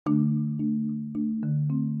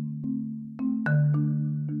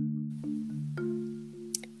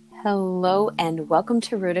Hello and welcome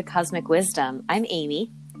to Rooted Cosmic Wisdom. I'm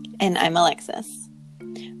Amy. And I'm Alexis.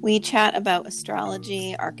 We chat about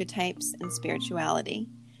astrology, archetypes, and spirituality,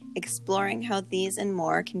 exploring how these and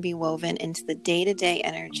more can be woven into the day-to-day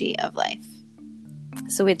energy of life.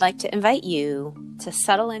 So we'd like to invite you to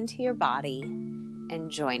settle into your body and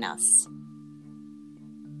join us.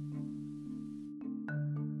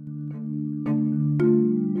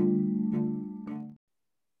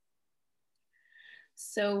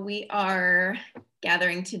 So we are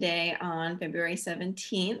gathering today on February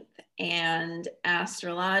 17th, and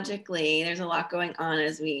astrologically, there's a lot going on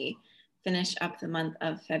as we finish up the month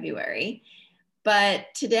of February. But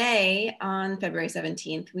today, on February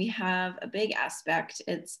 17th, we have a big aspect.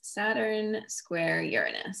 It's Saturn square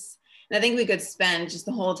Uranus. And I think we could spend just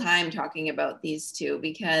the whole time talking about these two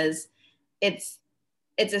because it's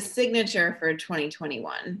a signature for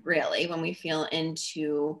 2021, really, when we feel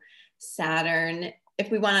into Saturn. If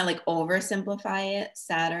we want to like oversimplify it,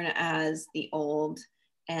 Saturn as the old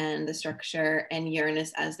and the structure, and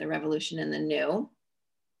Uranus as the revolution and the new.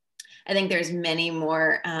 I think there's many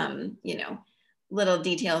more, little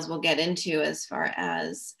details we'll get into as far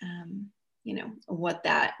as, what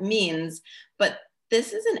that means. But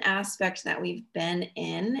this is an aspect that we've been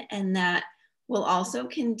in and that will also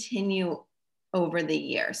continue over the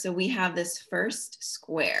year. So we have this first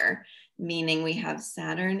square, meaning we have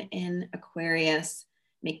Saturn in Aquarius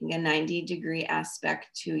making a 90-degree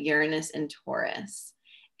aspect to Uranus in Taurus.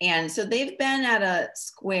 And so they've been at a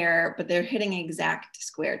square, but they're hitting exact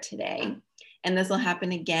square today. And this will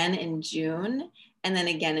happen again in June and then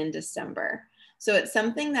again in December. So it's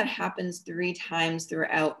something that happens 3 times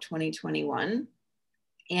throughout 2021.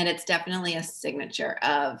 And it's definitely a signature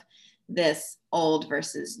of this old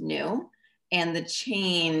versus new and the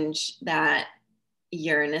change that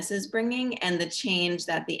Uranus is bringing and the change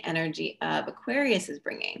that the energy of Aquarius is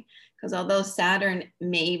bringing. Because although Saturn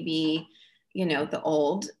may be, the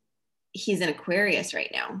old, he's in Aquarius right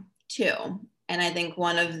now too. And I think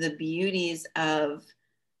one of the beauties of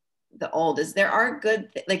the old is there are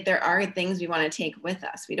there are things we want to take with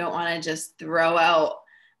us. We don't want to just throw out,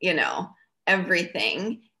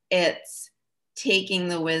 everything. It's taking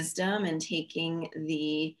the wisdom and taking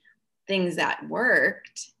the things that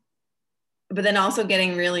worked, but then also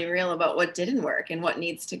getting really real about what didn't work and what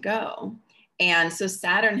needs to go. And so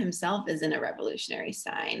Saturn himself is in a revolutionary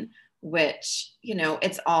sign, which,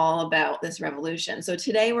 it's all about this revolution. So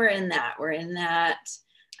today we're in that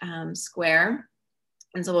square.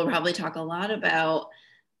 And so we'll probably talk a lot about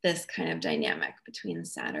this kind of dynamic between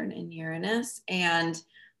Saturn and Uranus and,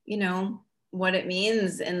 what it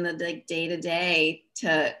means in the day-to-day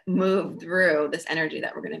to move through this energy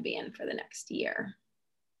that we're going to be in for the next year.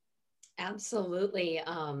 Absolutely.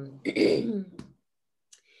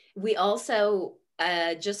 We also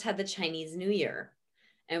just had the Chinese New Year,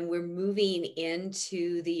 and we're moving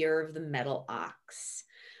into the year of the metal ox,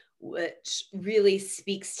 which really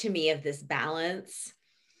speaks to me of this balance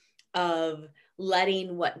of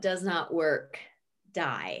letting what does not work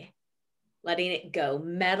die, letting it go.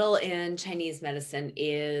 Metal in Chinese medicine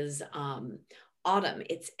is autumn.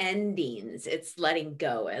 It's endings. It's letting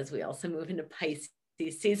go as we also move into Pisces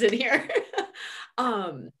season here.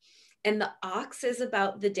 And the ox is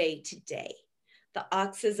about the day to day. The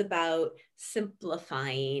ox is about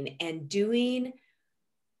simplifying and doing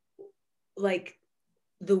like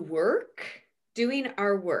the work, doing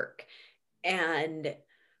our work, and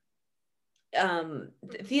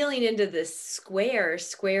feeling into this square.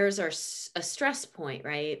 Squares are a stress point,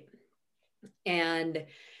 right? And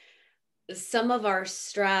some of our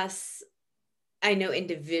stress, I know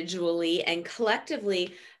individually and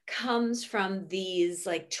collectively, comes from these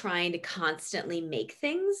like trying to constantly make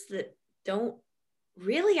things that don't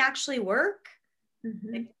really actually work,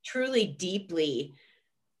 like truly deeply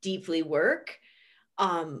work.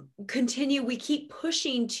 We keep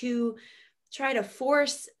pushing to try to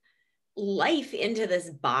force life into this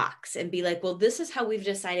box and be like, well, this is how we've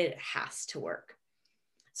decided it has to work.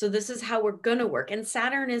 So this is how we're going to work. And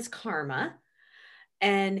Saturn is karma.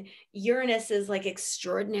 And Uranus is like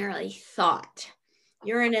extraordinarily thought.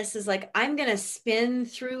 Uranus is like, I'm going to spin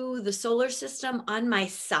through the solar system on my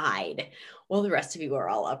side while the rest of you are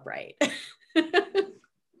all upright.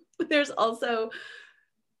 There's also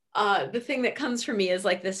the thing that comes for me is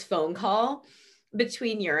like this phone call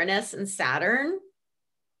between Uranus and Saturn.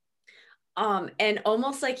 And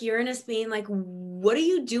almost like Uranus being like, what are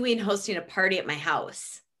you doing hosting a party at my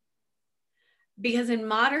house? Because in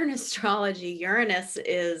modern astrology, Uranus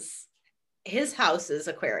is, his house is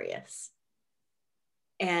Aquarius.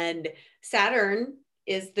 And Saturn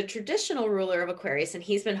is the traditional ruler of Aquarius, and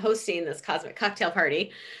he's been hosting this cosmic cocktail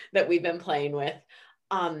party that we've been playing with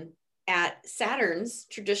at Saturn's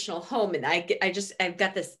traditional home. And I've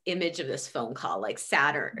got this image of this phone call, like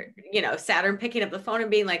Saturn, Saturn picking up the phone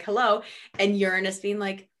and being like, hello, and Uranus being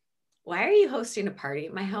like, why are you hosting a party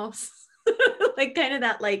at my house? Like kind of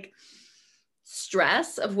that like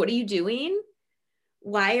stress of what are you doing?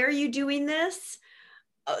 Why are you doing this?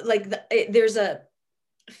 There's a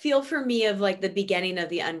feel for me of like the beginning of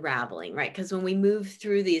the unraveling, right? Because when we move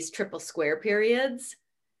through these triple square periods,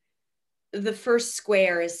 the first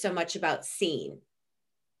square is so much about seeing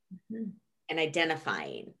and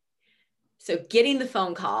identifying. So getting the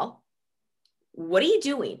phone call, what are you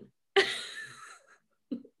doing?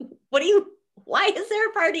 Why is there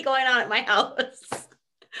a party going on at my house?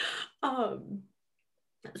 And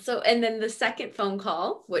then the second phone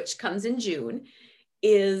call, which comes in June,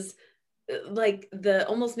 is like the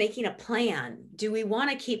almost making a plan. Do we want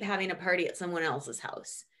to keep having a party at someone else's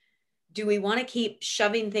house? Do we want to keep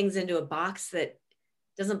shoving things into a box that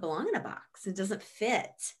doesn't belong in a box? It doesn't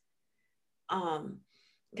fit.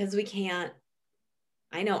 Because we can't,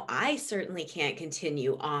 I know I certainly can't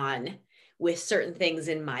continue on with certain things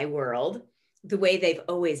in my world the way they've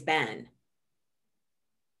always been.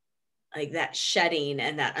 Like that shedding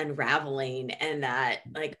and that unraveling and that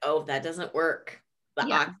like, oh, that doesn't work.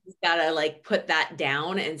 The ox has got to like put that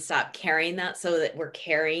down and stop carrying that so that we're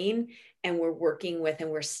carrying and we're working with and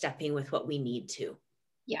we're stepping with what we need to.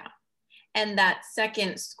 Yeah. And that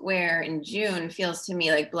second square in June feels to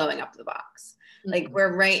me like blowing up the box. Like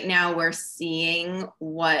we're seeing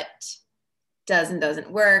what does and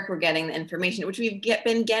doesn't work. We're getting the information, which we've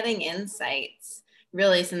been getting insights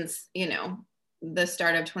really since, the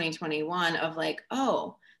start of 2021 of like,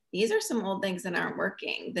 oh, these are some old things that aren't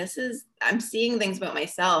working. I'm seeing things about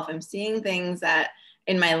myself. I'm seeing things that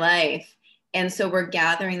in my life. And so we're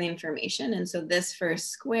gathering the information. And so this first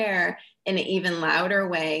square in an even louder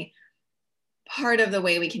way, part of the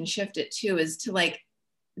way we can shift it too is to like,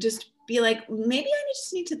 just be like, maybe I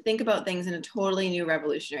just need to think about things in a totally new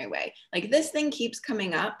revolutionary way. Like this thing keeps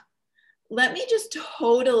coming up. Let me just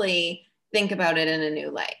totally think about it in a new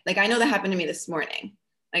light. Like I know that happened to me this morning.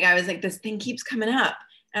 Like I was like, this thing keeps coming up.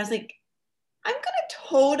 And I was like, I'm going to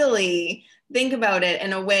totally think about it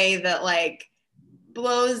in a way that like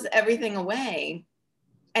blows everything away.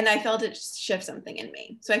 And I felt it shift something in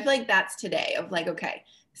me. So I feel like that's today of like, okay,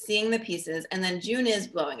 seeing the pieces. And then June is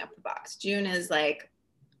blowing up the box. June is like,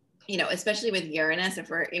 especially with Uranus, if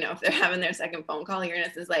they're having their second phone call,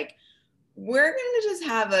 Uranus is like, we're going to just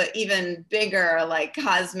have a even bigger, like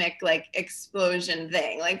cosmic, like explosion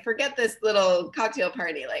thing. Like forget this little cocktail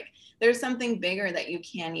party. Like there's something bigger that you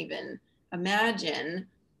can't even imagine.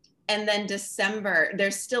 And then December,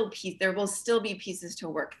 there will still be pieces to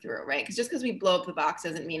work through, right? Because just because we blow up the box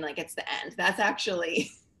doesn't mean like it's the end. That's actually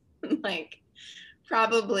like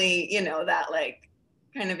probably, that like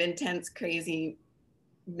kind of intense, crazy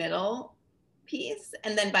middle piece.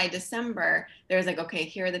 And then by December, there's like, okay,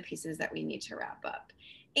 here are the pieces that we need to wrap up.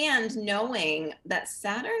 And knowing that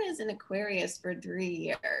Saturn is in Aquarius for 3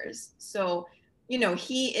 years. So,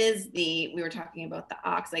 he is we were talking about the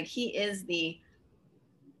ox, like he is the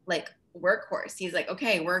like workhorse. He's like,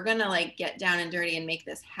 okay, we're gonna like get down and dirty and make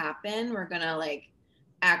this happen. We're gonna like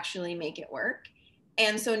actually make it work.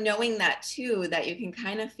 And so knowing that too, that you can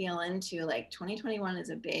kind of feel into like 2021 is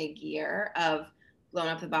a big year of blown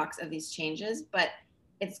up the box of these changes, but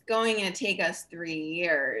it's going to take us 3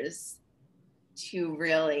 years to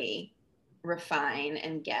really refine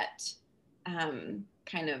and get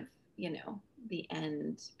kind of, the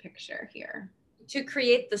end picture here. To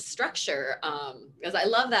create the structure, because I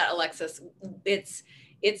love that, Alexis. It's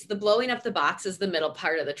the blowing up the box is the middle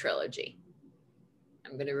part of the trilogy.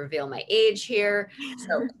 I'm going to reveal my age here.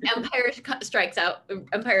 So Empire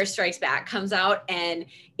Strikes Back comes out, and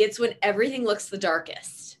it's when everything looks the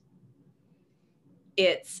darkest.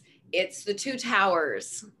 It's the two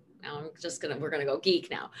towers. Now we're gonna go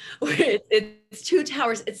geek now. It's two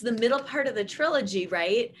towers. It's the middle part of the trilogy,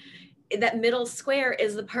 right? That middle square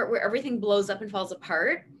is the part where everything blows up and falls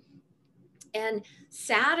apart. And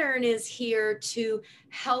Saturn is here to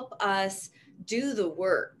help us do the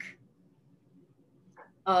work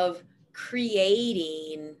of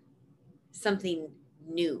creating something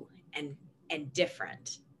new and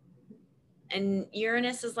different. And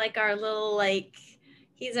Uranus is like our little, like,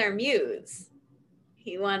 he's our muse.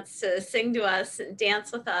 He wants to sing to us and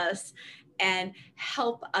dance with us and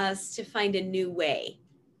help us to find a new way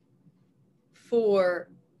for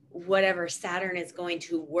whatever Saturn is going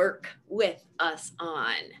to work with us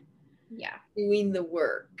on. Yeah. Doing the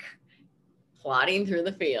work. plodding through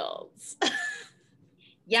the fields.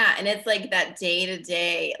 Yeah. And it's like that day to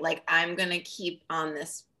day, like I'm going to keep on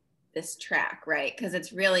this track, right? Because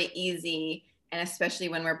it's really easy. And especially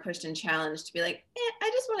when we're pushed and challenged to be like, I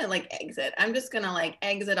just want to like exit. I'm just going to like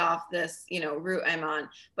exit off this, route I'm on.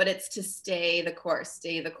 But it's to stay the course,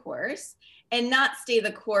 and not stay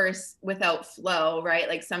the course without flow, right?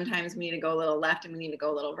 Like sometimes we need to go a little left and we need to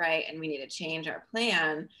go a little right and we need to change our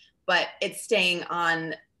plan, but it's staying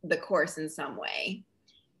on the course in some way.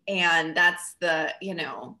 And that's the,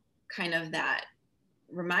 kind of that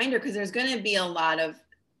reminder, because there's going to be a lot of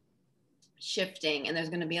shifting and there's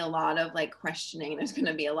going to be a lot of like questioning. There's going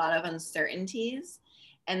to be a lot of uncertainties.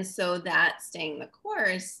 And so that staying the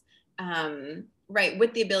course, right,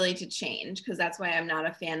 with the ability to change, because that's why I'm not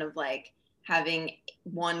a fan of like having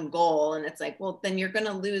one goal and it's like, well, then you're going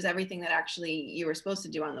to lose everything that actually you were supposed to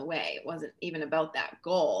do on the way. It wasn't even about that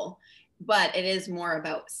goal, but it is more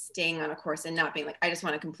about staying on a course and not being like, I just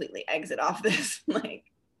want to completely exit off this like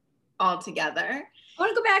altogether. I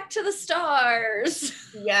want to go back to the stars.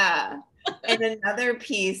 Yeah. And another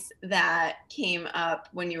piece that came up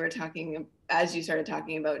when you were talking, as you started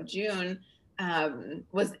talking about June,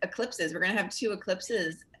 was eclipses. We're going to have 2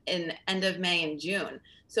 eclipses in end of May and June.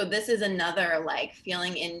 So this is another like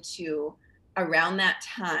feeling into around that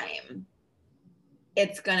time.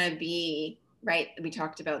 It's going to be, right, we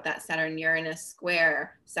talked about that Saturn-Uranus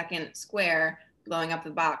square, second square, blowing up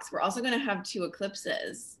the box. We're also going to have 2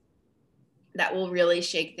 eclipses that will really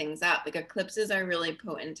shake things up. Like eclipses are really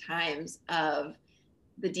potent times of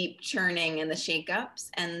the deep churning and the shakeups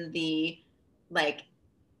and the like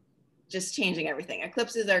just changing everything.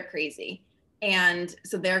 Eclipses are crazy. And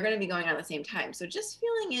so they're going to be going on at the same time. So just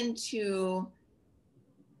feeling into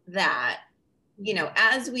that,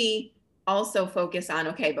 as we also focus on,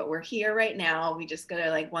 okay, but we're here right now. We just got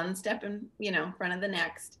to like one step in, front of the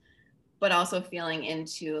next, but also feeling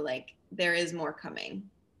into like, there is more coming.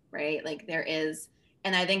 Right? Like there is,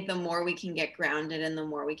 and I think the more we can get grounded and the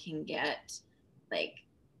more we can get like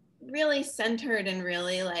really centered and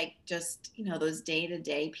really like just, those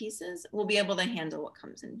day-to-day pieces, we'll be able to handle what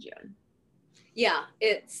comes in June. Yeah,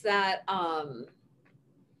 it's that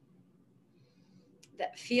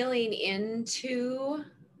that feeling into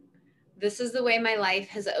this is the way my life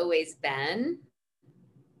has always been.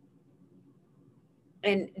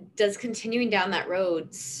 And does continuing down that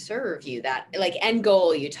road serve you, that like end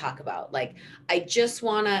goal you talk about? Like, I just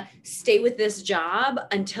want to stay with this job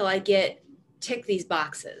until I tick these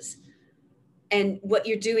boxes. And what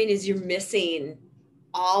you're doing is you're missing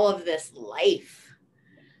all of this life.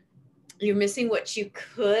 You're missing what you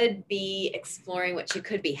could be exploring, what you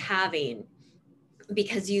could be having,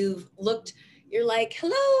 because you're like,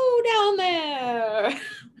 hello down there.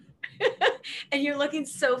 And you're looking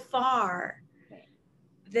so far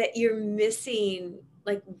that you're missing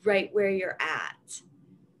like right where you're at,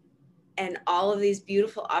 and all of these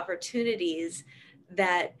beautiful opportunities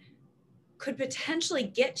that could potentially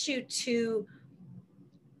get you to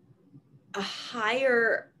a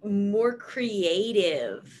higher, more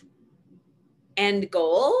creative end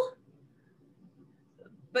goal,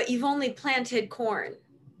 but you've only planted corn.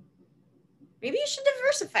 Maybe you should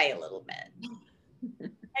diversify a little bit.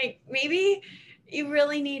 Like maybe you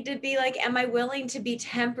really need to be like, am I willing to be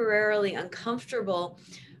temporarily uncomfortable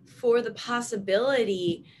for the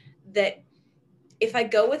possibility that if I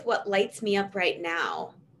go with what lights me up right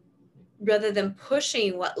now, rather than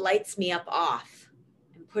pushing what lights me up off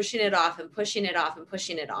and pushing it off and pushing it off and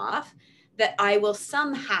pushing it off, that I will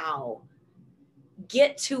somehow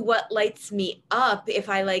get to what lights me up if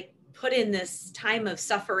I like put in this time of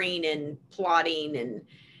suffering and plotting and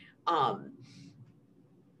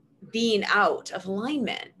being out of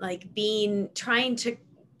alignment, like trying to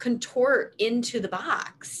contort into the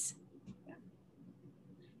box.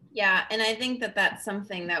 Yeah. And I think that that's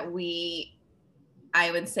something that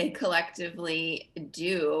I would say collectively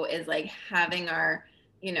do, is like having our,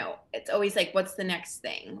 it's always like, what's the next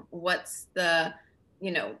thing? What's the,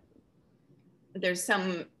 there's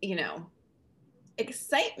some,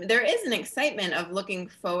 excitement. There is an excitement of looking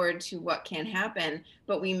forward to what can happen,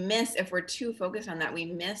 but we miss, if we're too focused on that, we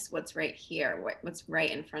miss what's right here, what's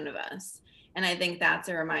right in front of us. And I think that's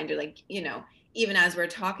a reminder, like, even as we're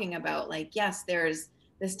talking about like, yes, there's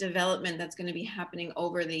this development that's going to be happening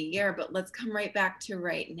over the year, but let's come right back to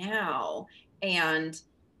right now. And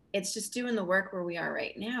it's just doing the work where we are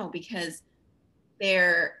right now, because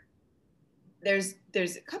there's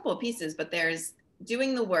a couple of pieces, but there's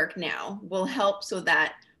doing the work now will help so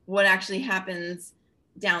that what actually happens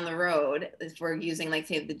down the road, if we're using like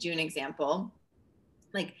say the June example,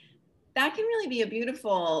 like that can really be a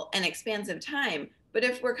beautiful and expansive time, But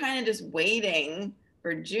if we're kind of just waiting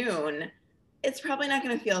for June, it's probably not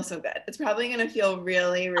going to feel so good. It's probably going to feel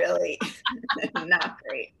really, really not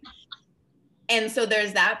great. And so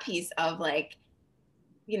there's that piece of like,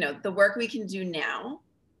 you know, the work we can do now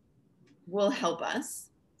will help us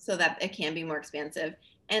so that it can be more expansive.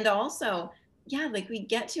 And also, yeah, like we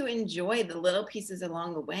get to enjoy the little pieces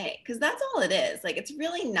along the way, because that's all it is. Like, it's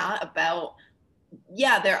really not about,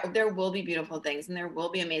 yeah, there will be beautiful things and there will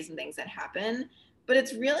be amazing things that happen, but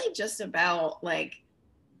it's really just about like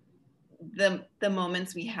the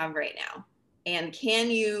moments we have right now. And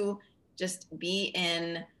can you just be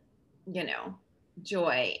in, you know,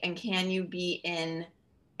 joy, and can you be in,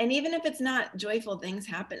 and even if it's not joyful things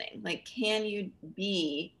happening, like can you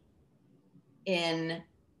be in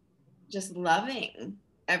just loving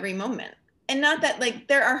every moment? And not that, like,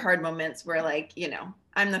 there are hard moments where, like, you know,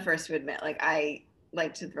 I'm the first to admit, like, I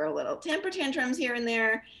like to throw little temper tantrums here and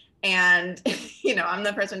there, and you know, I'm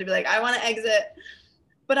the first one to be like, I want to exit.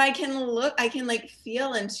 But I can like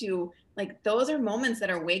feel into, like, those are moments that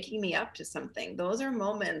are waking me up to something. Those are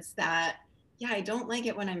moments that, yeah, I don't like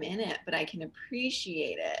it when I'm in it, but I can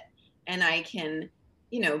appreciate it, and I can,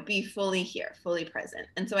 you know, be fully here, fully present.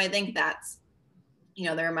 And so I think that's, you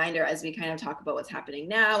know, the reminder as we kind of talk about what's happening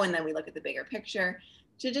now, and then we look at the bigger picture,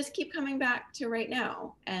 to just keep coming back to right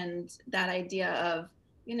now, and that idea of,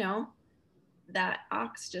 you know, that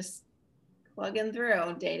ox just plugging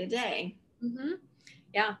through day to day. Mm-hmm.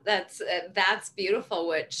 Yeah, that's beautiful,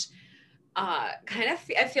 which kind of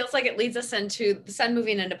it feels like it leads us into the sun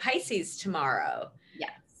moving into Pisces tomorrow.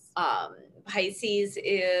 Yes. Pisces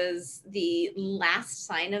is the last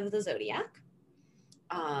sign of the zodiac.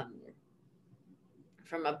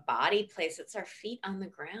 From a body place, it's our feet on the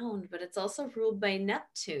ground, but it's also ruled by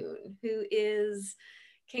Neptune, who is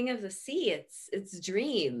king of the sea. It's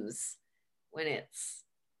dreams. When it's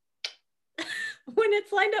when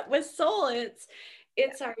it's lined up with soul,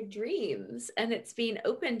 it's our dreams, and it's being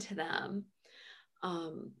open to them.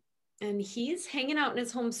 And he's hanging out in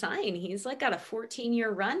his home sign. He's like got a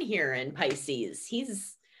 14-year run here in Pisces.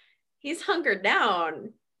 He's hunkered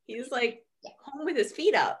down. He's like home with his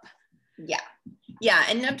feet up. Yeah,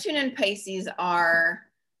 and Neptune and Pisces are,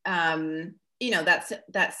 you know,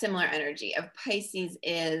 that similar energy of Pisces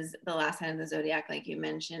is the last sign of the zodiac, like you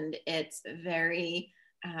mentioned. It's very,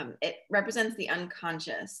 it represents the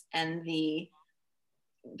unconscious and the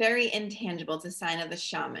very intangible. It's a sign of the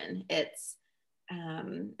shaman. It's,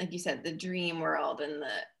 like you said, the dream world and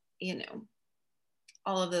the, you know,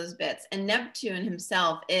 all of those bits. And Neptune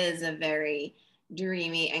himself is a very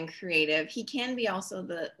dreamy and creative. He can be also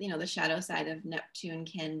the, you know, the shadow side of Neptune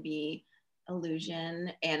can be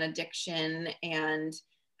illusion and addiction, and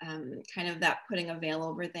kind of that putting a veil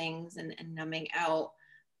over things and numbing out.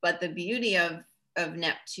 But the beauty of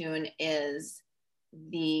Neptune is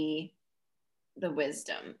the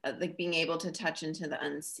wisdom of, like, being able to touch into the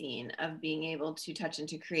unseen, of being able to touch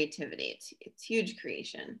into creativity. It's huge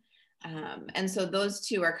creation. And so those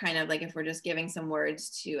two are kind of like, if we're just giving some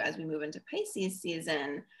words to, as we move into Pisces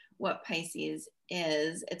season, what Pisces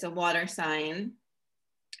is, it's a water sign.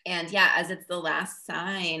 And yeah, as it's the last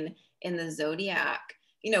sign in the zodiac,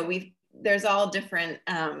 you know, there's all different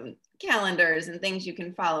calendars and things you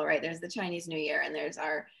can follow, right? There's the Chinese New Year, and there's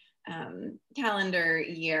our calendar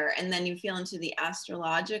year. And then you feel into the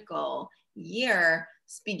astrological year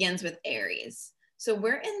begins with Aries. So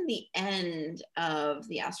we're in the end of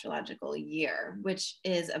the astrological year, which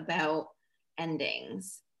is about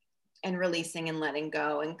endings and releasing and letting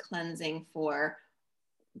go and cleansing, for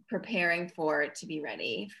preparing for it to be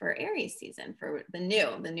ready for Aries season, for the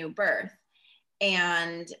new birth.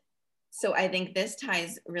 And so I think this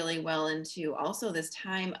ties really well into also this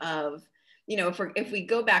time of, you know, if we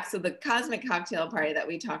go back, so the cosmic cocktail party that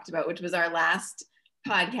we talked about, which was our last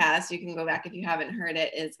podcast, you can go back if you haven't heard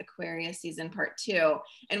it, is Aquarius season part 2.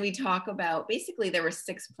 And we talk about, basically there were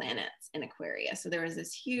 6 planets in Aquarius. So there was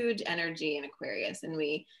this huge energy in Aquarius, and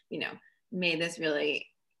we, you know, made this really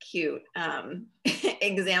cute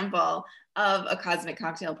example of a cosmic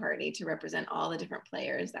cocktail party to represent all the different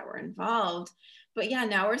players that were involved. But yeah,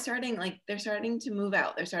 now we're starting, like, they're starting to move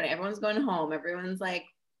out. Everyone's going home. Everyone's like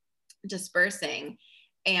dispersing.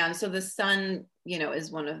 And so the sun, you know,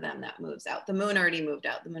 is one of them that moves out. The moon already moved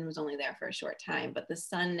out. The moon was only there for a short time, but the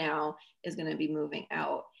sun now is going to be moving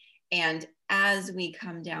out. And as we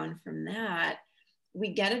come down from that, we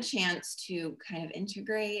get a chance to kind of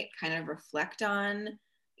integrate, kind of reflect on,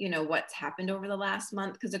 you know, what's happened over the last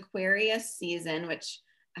month. Because Aquarius season, which,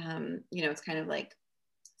 you know, it's kind of like,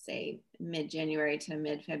 say, mid-January to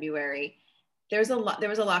mid-February, there was a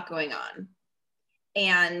lot going on.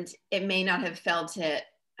 And it may not have felt it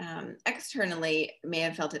externally may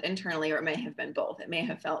have felt it internally, or it may have been both. It may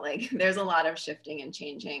have felt like there's a lot of shifting and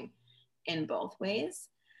changing in both ways.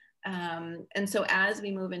 And so as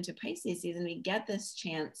we move into Pisces season, we get this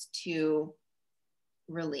chance to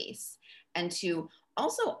release and to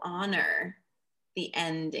also honor the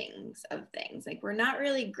endings of things. Like we're not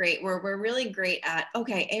really great. We're really great at,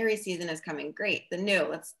 okay, Aries season is coming. Great. The new,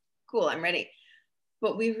 that's cool. I'm ready.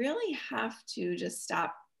 But we really have to just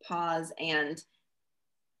stop, pause, and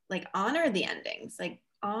like honor the endings, like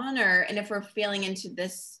honor. And if we're feeling into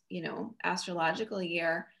this, you know, astrological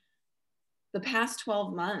year, the past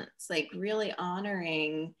 12 months, like really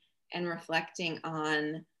honoring and reflecting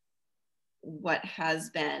on what has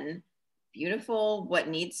been beautiful, what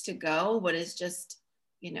needs to go, what is just,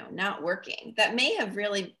 you know, not working. That may have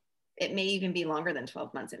really, it may even be longer than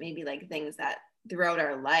 12 months. It may be like things that throughout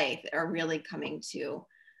our life are really coming to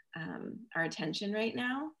our attention right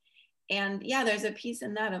now. And yeah, there's a piece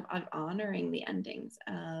in that of honoring the endings,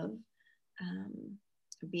 of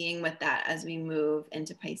being with that as we move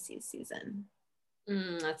into Pisces season.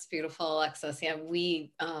 That's beautiful, Alexis. Yeah,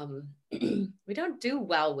 we we don't do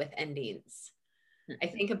well with endings. I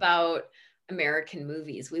think about American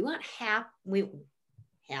movies. We want happy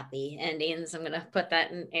endings. I'm going to put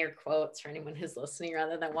that in air quotes for anyone who's listening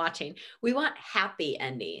rather than watching. We want happy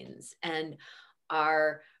endings, and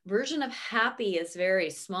our version of happy is very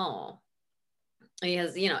small.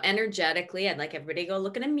 Because, you know, energetically, I'd like everybody to go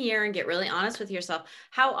look in a mirror and get really honest with yourself.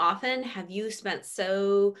 How often have you spent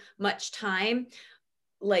so much time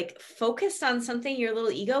like focused on something your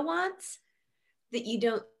little ego wants that you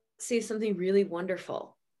don't see something really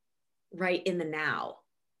wonderful right in the now?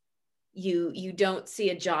 You don't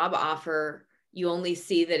see a job offer. You only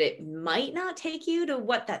see that it might not take you to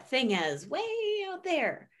what that thing is way out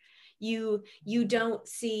there. You don't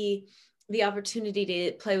see the opportunity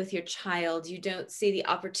to play with your child. You don't see the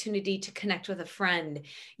opportunity to connect with a friend.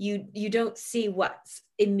 You don't see what's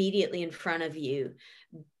immediately in front of you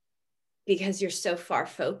because you're so far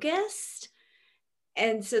focused.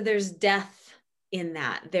 And so there's death in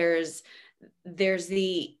that. There's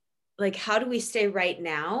the, like, how do we stay right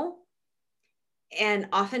now? And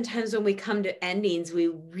oftentimes when we come to endings, we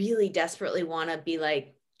really desperately want to be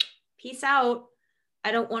like, peace out.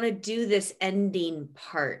 I don't want to do this ending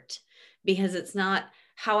part because it's not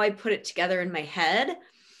how I put it together in my head,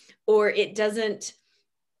 or it doesn't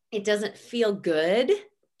feel good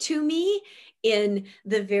to me in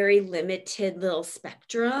the very limited little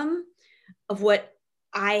spectrum of what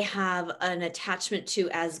I have an attachment to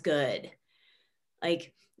as good.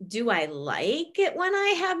 Like, do I like it when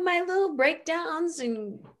I have my little breakdowns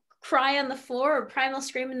and cry on the floor or primal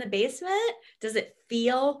scream in the basement? Does it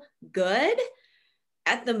feel good?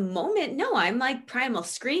 At the moment, no, I'm like primal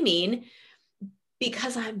screaming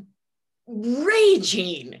because I'm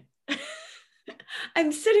raging.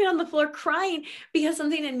 I'm sitting on the floor crying because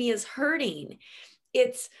something in me is hurting.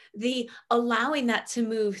 It's the allowing that to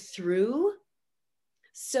move through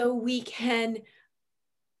so we can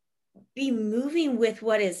be moving with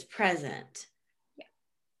what is present. Yeah.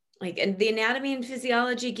 Like, and the anatomy and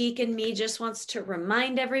physiology geek in me just wants to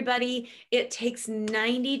remind everybody, it takes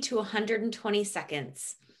 90 to 120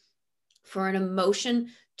 seconds for an emotion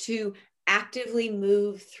to actively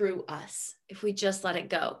move through us if we just let it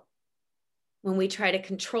go. When we try to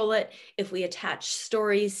control it, if we attach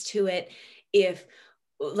stories to it, if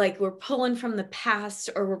like we're pulling from the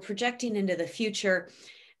past or we're projecting into the future,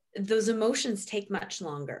 those emotions take much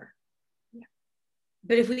longer. Yeah.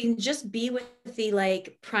 But if we can just be with the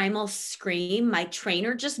like primal scream, my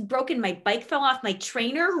trainer just broken, my bike fell off my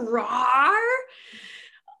trainer, roar.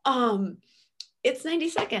 It's 90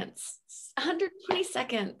 seconds, 120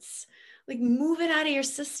 seconds. Like, move it out of your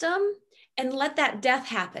system and let that death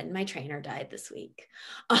happen. My trainer died this week.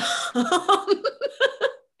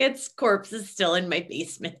 Its corpse is still in my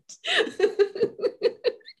basement.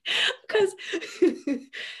 Because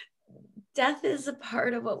death is a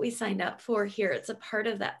part of what we signed up for here. It's a part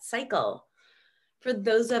of that cycle. For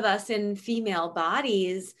those of us in female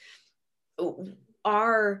bodies,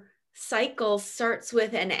 our cycle starts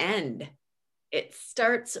with an end. It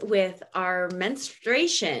starts with our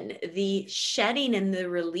menstruation, the shedding and the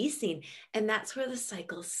releasing, and that's where the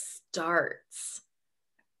cycle starts.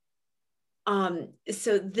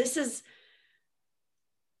 So this is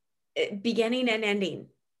beginning and ending,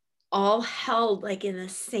 all held like in the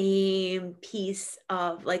same piece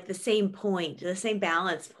of like the same point, the same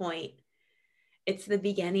balance point. It's the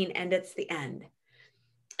beginning and it's the end.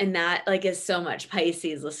 And that like is so much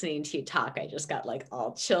Pisces. Listening to you talk, I just got like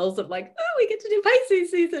all chills of like, oh, we get to do Pisces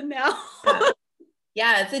season now.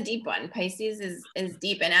 Yeah, it's a deep one. Pisces is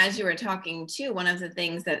deep. And as you were talking too, one of the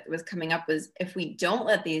things that was coming up was if we don't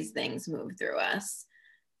let these things move through us,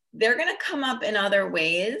 they're going to come up in other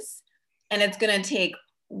ways, and it's going to take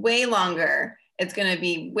way longer. It's going to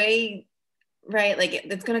be way right, like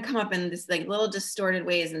it's going to come up in this like little distorted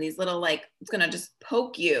ways, and these little like it's going to just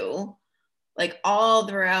poke you like all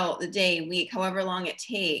throughout the day, week, however long it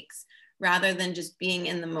takes, rather than just being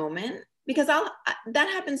in the moment. Because that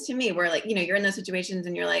happens to me where like, you know, you're in those situations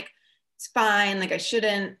and you're like, it's fine, like I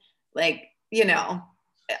shouldn't, like, you know,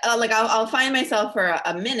 like I'll find myself for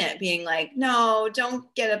a minute being like, no,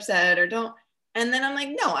 don't get upset or don't. And then I'm like,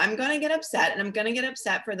 no, I'm going to get upset, and I'm going to get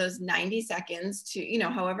upset for those 90 seconds to, you know,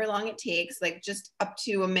 however long it takes, like just up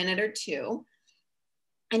to a minute or two.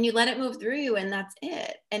 And you let it move through you, and that's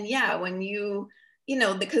it. And yeah, when you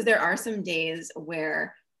know, because there are some days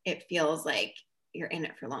where it feels like you're in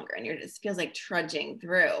it for longer and it feels like trudging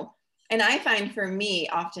through. And I find for me,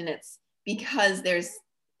 often it's because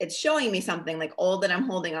it's showing me something like old that I'm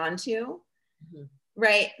holding on to. Mm-hmm.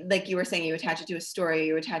 Right? Like you were saying, you attach it to a story,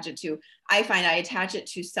 you attach it to, I find I attach it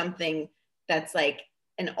to something that's like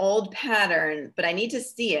an old pattern, but I need to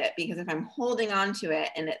see it, because if I'm holding on to it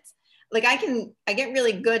and it's like, I get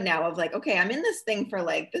really good now of like, okay, I'm in this thing for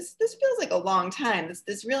like, this feels like a long time.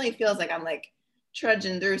 This really feels like I'm like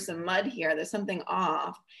trudging through some mud here. There's something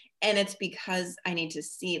off. And it's because I need to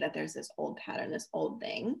see that there's this old pattern, this old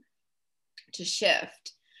thing to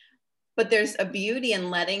shift. But there's a beauty in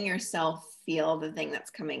letting yourself feel the thing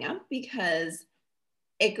that's coming up, because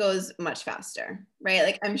it goes much faster, right?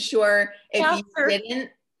 Like I'm sure if you didn't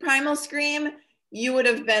primal scream, you would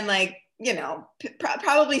have been like, you know,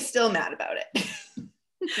 probably still mad about it.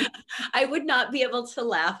 I would not be able to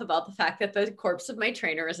laugh about the fact that the corpse of my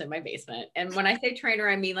trainer is in my basement. And when I say trainer,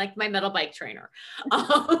 I mean like my metal bike trainer.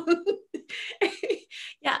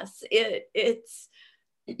 Yes, it's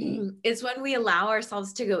when we allow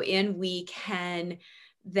ourselves to go in, we can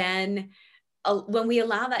then, when we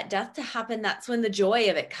allow that death to happen, that's when the joy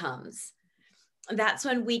of it comes. That's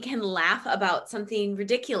when we can laugh about something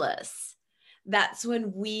ridiculous. That's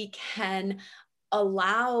when we can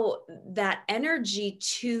allow that energy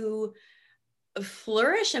to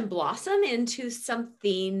flourish and blossom into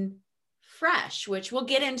something fresh, which we'll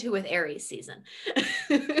get into with Aries season.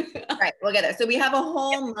 Right, we'll get there. So we have a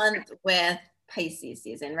whole month with Pisces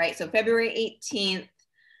season, right? So February 18th,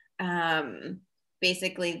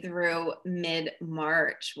 basically through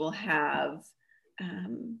mid-March, we'll have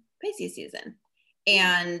Pisces season.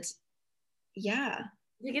 And yeah.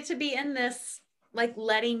 We get to be in this like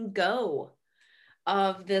letting go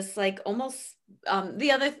of this, like almost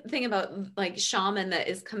the other thing about like shaman that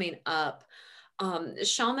is coming up,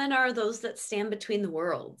 shaman are those that stand between the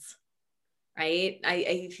worlds, right?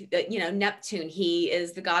 You know, Neptune, he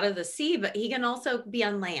is the god of the sea, but he can also be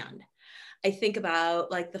on land. I think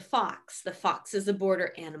about like the fox is a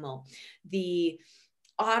border animal, the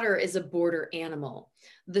otter is a border animal,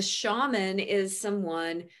 the shaman is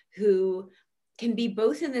someone who can be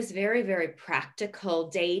both in this very, very practical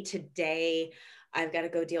day to day, I've got to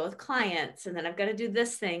go deal with clients, and then I've got to do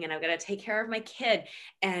this thing, and I've got to take care of my kid.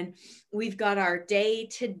 And we've got our day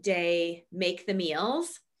to day, make the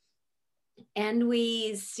meals. And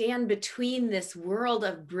we stand between this world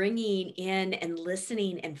of bringing in and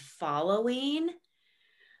listening and following.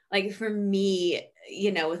 Like for me,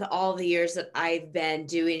 you know, with all the years that I've been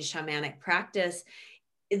doing shamanic practice,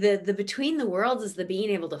 the between the worlds is the being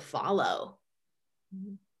able to follow.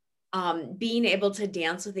 Being able to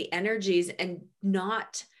dance with the energies and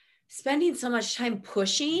not spending so much time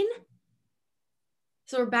pushing.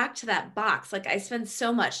 So we're back to that box. Like I spend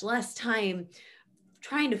so much less time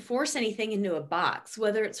trying to force anything into a box,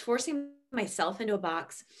 whether it's forcing myself into a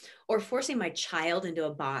box or forcing my child into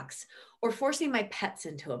a box or forcing my pets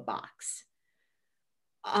into a box,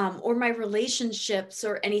 or my relationships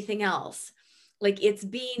or anything else. Like it's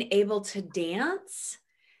being able to dance.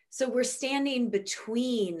 So we're standing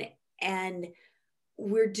between, and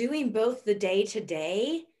we're doing both the day to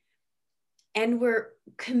day, and we're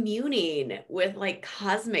communing with like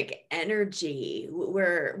cosmic energy.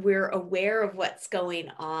 We're aware of what's going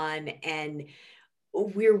on, and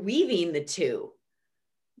we're weaving the two.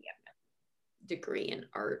 Yeah. Degree in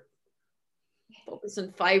art, focus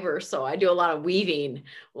in fiber. So I do a lot of weaving,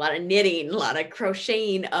 a lot of knitting, a lot of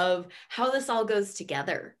crocheting of how this all goes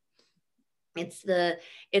together. It's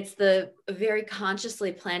the very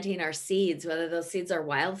consciously planting our seeds, whether those seeds are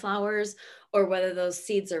wildflowers or whether those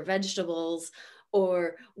seeds are vegetables,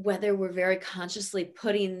 or whether we're very consciously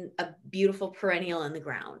putting a beautiful perennial in the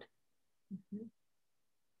ground. Mm-hmm.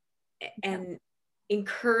 And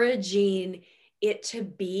encouraging it to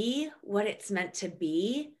be what it's meant to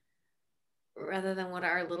be rather than what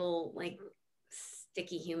our little like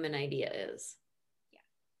sticky human idea is.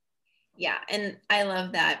 Yeah. And I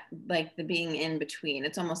love that, like the being in between.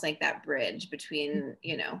 It's almost like that bridge between,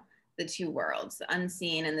 you know, the two worlds, the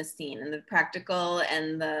unseen and the seen, and the practical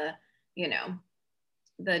and the, you know,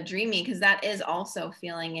 the dreamy, because that is also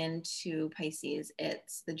feeling into Pisces.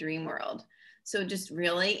 It's the dream world. So just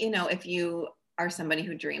really, you know, if you are somebody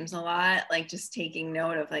who dreams a lot, like just taking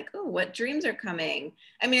note of like, oh, what dreams are coming.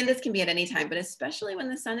 I mean, this can be at any time, but especially when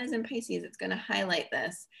the sun is in Pisces, it's going to highlight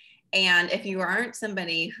this. And if you aren't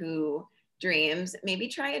somebody who dreams, maybe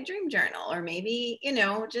try a dream journal, or maybe, you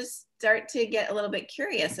know, just start to get a little bit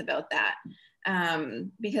curious about that.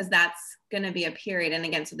 Because that's going to be a period. And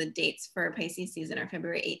again, so the dates for Pisces season are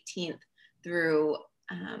February 18th through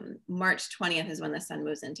March 20th is when the sun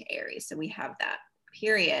moves into Aries. So we have that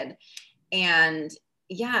period. And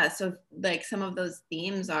yeah, so like some of those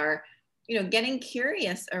themes are, you know, getting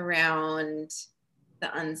curious around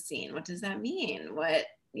the unseen. What does that mean? What,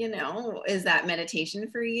 you know, is that meditation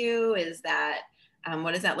for you? Is that,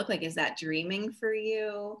 what does that look like? Is that dreaming for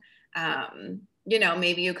you? You know,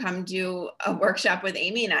 maybe you come do a workshop with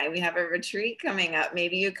Amy and I. We have a retreat coming up.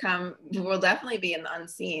 Maybe you come, we'll definitely be in the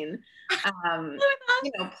unseen.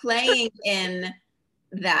 You know, playing in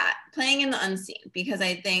the unseen, because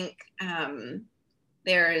I think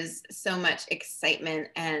there's so much excitement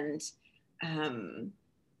and,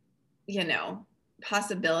 you know,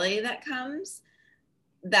 possibility that comes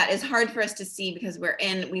that is hard for us to see because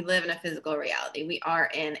we live in a physical reality. We are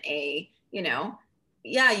in a, you know,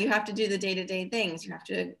 yeah, you have to do the day-to-day things. You have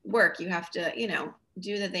to work. You have to, you know,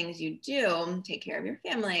 do the things you do, take care of your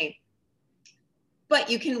family. But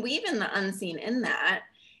you can weave in the unseen in that.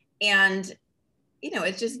 And, you know,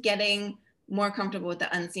 it's just getting more comfortable with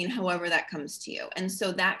the unseen, however that comes to you. And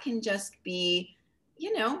so that can just be,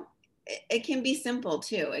 you know, it can be simple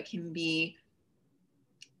too. It can be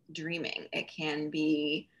dreaming. It can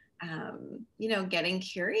be, you know, getting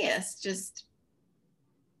curious, just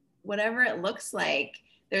whatever it looks like.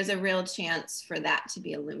 There's a real chance for that to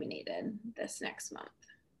be illuminated this next month.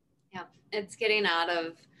 Yeah, it's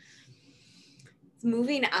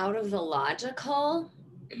moving out of the logical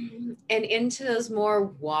and into those more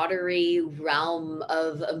watery realm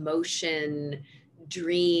of emotion,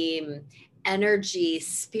 dream, energy,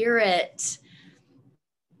 spirit.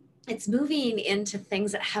 It's moving into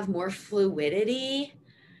things that have more fluidity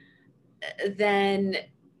than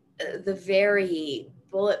the very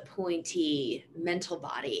bullet pointy mental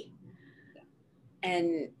body.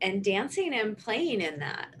 And dancing and playing in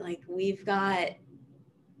that. Like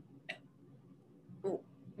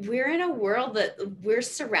we're in a world that we're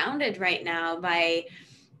surrounded right now by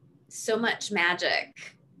so much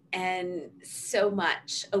magic and so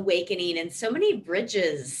much awakening and so many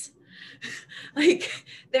bridges. Like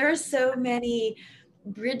there are so many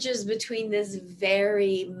bridges between this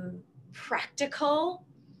very practical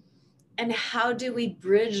and how do we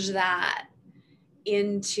bridge that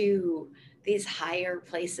into these higher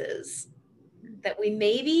places that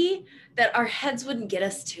that our heads wouldn't get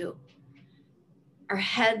us to. Our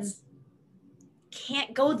heads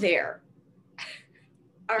can't go there.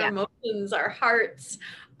 Our emotions, our hearts,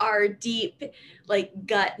 our deep, like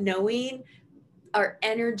gut knowing, our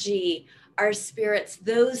energy, our spirits,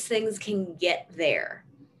 those things can get there.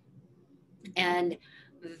 And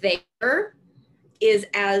there is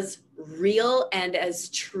as real and as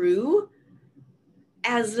true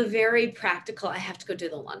as the very practical, I have to go do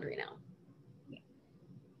the laundry now.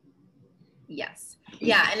 Yes.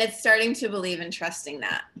 Yeah. And it's starting to believe and trusting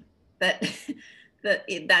that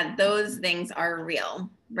those things are real,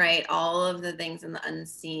 right? All of the things in the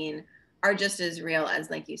unseen are just as real as,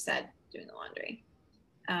 like you said, doing the laundry.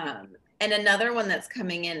 And another one that's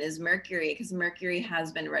coming in is Mercury, because Mercury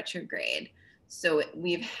has been retrograde. So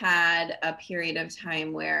we've had a period of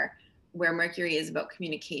time where Mercury is about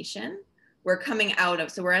communication. We're coming out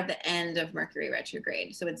of, so we're at the end of Mercury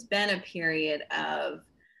retrograde. So it's been a period of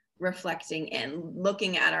reflecting in,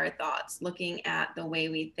 looking at our thoughts, looking at the way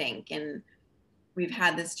we think. And we've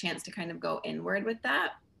had this chance to kind of go inward with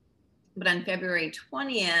that. But on February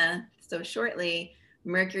 20th, so shortly,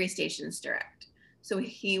 Mercury stations direct. So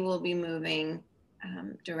he will be moving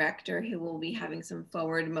direct, or he will be having some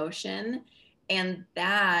forward motion. And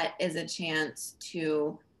that is a chance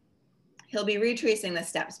he'll be retracing the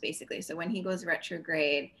steps basically. So when he goes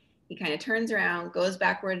retrograde, he kind of turns around, goes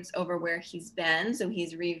backwards over where he's been. So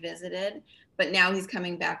he's revisited, but now he's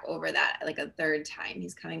coming back over that like a third time.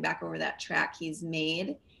 He's coming back over that track he's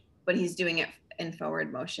made, but he's doing it in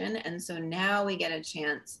forward motion. And so now we get a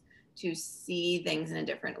chance to see things in a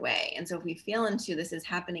different way. And so if we feel into this is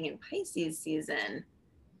happening in Pisces season,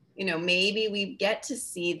 you know, maybe we get to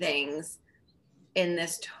see things in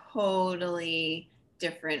this totally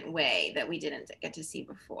different way that we didn't get to see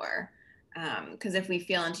before. Because if we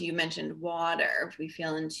feel into, you mentioned water, if we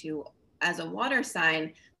feel into as a water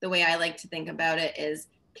sign, the way I like to think about it is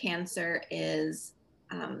Cancer is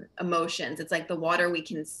emotions. It's like the water we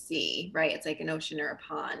can see, right? It's like an ocean or a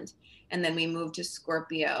pond. And then we move to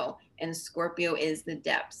Scorpio, and Scorpio is the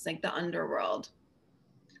depths, like the underworld.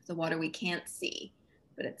 It's the water we can't see,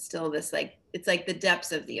 but it's still this like, it's like the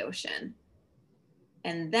depths of the ocean.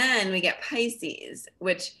 And then we get Pisces,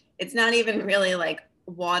 which it's not even really like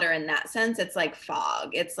water in that sense. It's like fog.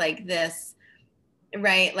 It's like this,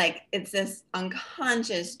 right? Like it's this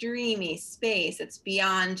unconscious, dreamy space. It's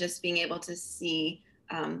beyond just being able to see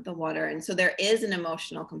the water. And so there is an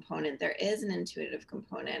emotional component, there is an intuitive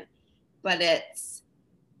component, but it's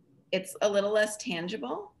a little less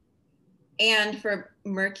tangible. And for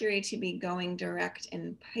Mercury to be going direct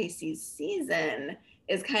in Pisces season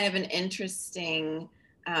is kind of an interesting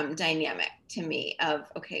dynamic to me of,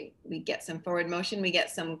 okay, we get some forward motion, we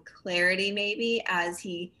get some clarity maybe as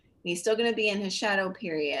he's still going to be in his shadow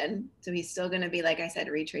period. So he's still going to be, like I said,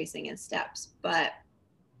 retracing his steps, but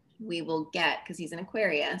we will get, because he's an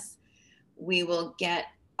Aquarius, we will get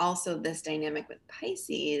also this dynamic with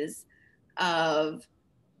Pisces of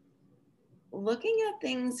looking at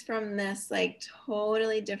things from this like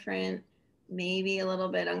totally different, maybe a little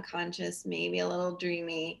bit unconscious, maybe a little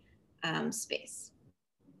dreamy space.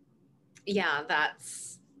 Yeah,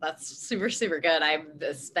 that's super, super good. I've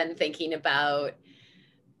just been thinking about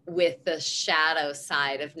with the shadow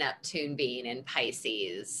side of Neptune being in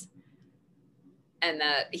Pisces, and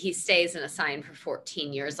that he stays in a sign for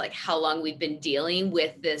 14 years, like how long we've been dealing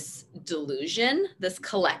with this delusion, this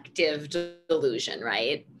collective delusion,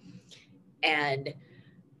 right? And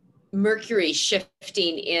Mercury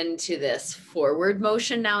shifting into this forward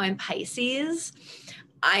motion now in Pisces,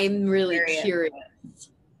 I'm really curious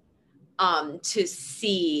to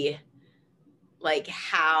see like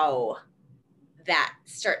how that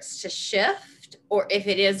starts to shift, or if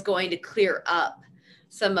it is going to clear up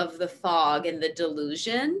some of the fog and the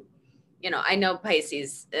delusion. You know, I know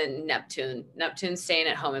Pisces and Neptune's staying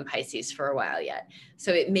at home in Pisces for a while yet.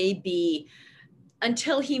 So it may be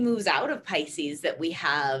until he moves out of Pisces that we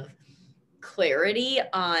have clarity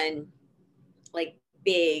on like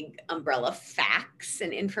big umbrella facts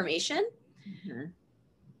and information. Mm-hmm.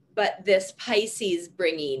 But this Pisces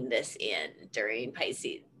bringing this in during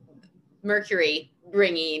Pisces, Mercury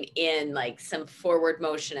bringing in like some forward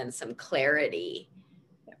motion and some clarity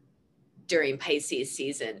during Pisces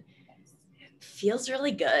season feels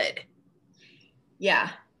really good. Yeah,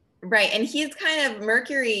 right. And he's kind of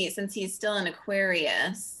Mercury, since he's still in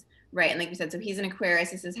Aquarius, right? And like you said, so he's in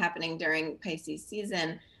Aquarius, this is happening during Pisces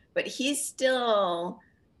season, but he's still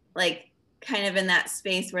like kind of in that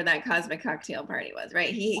space where that cosmic cocktail party was,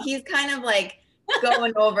 right? He's kind of like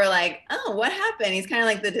going over like, oh, what happened? He's kind of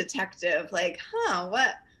like the detective, like,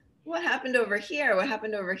 what happened over here? What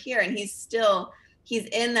happened over here? And he's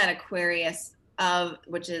in that Aquarius of,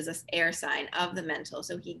 which is an air sign of the mental.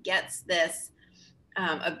 So he gets this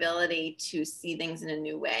ability to see things in a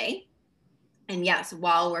new way. And yes,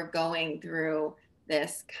 while we're going through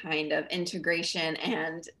this kind of integration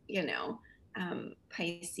and,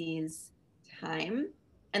 Pisces time.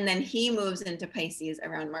 And then he moves into Pisces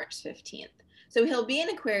around March 15th. So he'll be in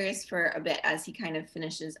Aquarius for a bit as he kind of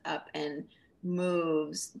finishes up and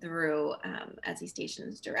moves through as he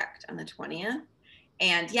stations direct on the 20th.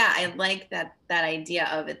 And yeah, I like that idea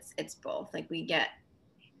of it's both. Like we get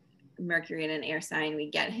Mercury in an air sign, we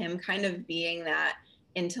get him kind of being that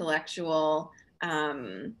intellectual,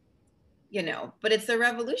 but it's the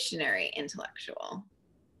revolutionary intellectual,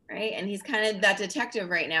 right? And he's kind of that detective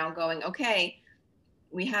right now going, okay,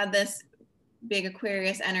 we had this big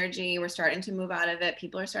Aquarius energy, we're starting to move out of it,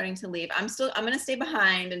 people are starting to leave, I'm going to stay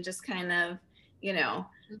behind and just kind of,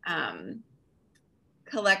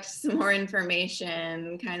 collect some more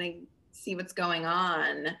information, kind of see what's going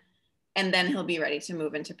on. And then he'll be ready to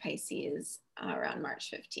move into Pisces around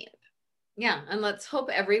March 15th. Yeah. And let's hope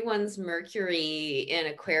everyone's Mercury in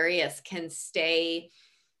Aquarius can stay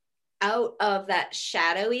out of that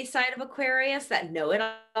shadowy side of Aquarius, that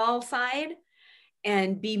know-it-all side,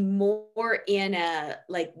 and be more in a,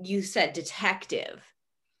 like you said, detective,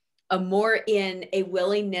 more in a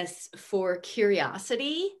willingness for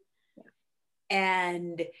curiosity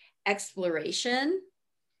and exploration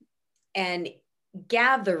and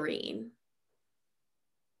gathering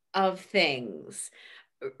of things,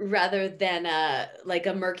 rather than like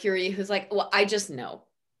a Mercury who's like, well, I just know.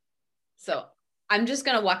 So I'm just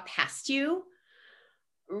going to walk past you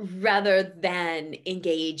rather than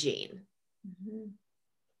engaging. Mm-hmm.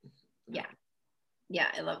 Yeah. Yeah,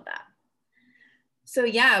 I love that. So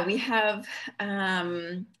yeah, we have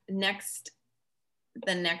the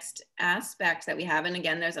next aspect that we have, and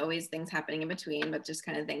again, there's always things happening in between, but just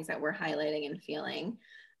kind of things that we're highlighting and feeling.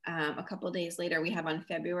 A couple of days later, we have on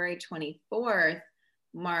February 24th,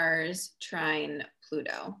 Mars trine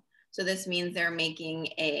Pluto. So this means they're making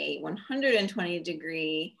a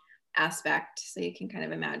 120-degree aspect. So you can kind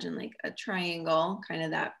of imagine like a triangle, kind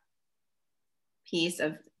of that piece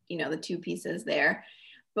of, the two pieces there.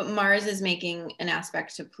 But Mars is making an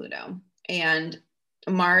aspect to Pluto. And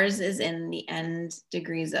Mars is in the end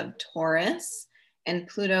degrees of Taurus, and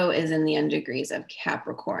Pluto is in the end degrees of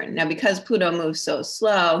Capricorn. Now, because Pluto moves so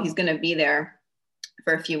slow, he's going to be there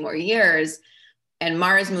for a few more years. And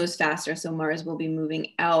Mars moves faster, so Mars will be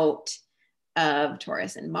moving out of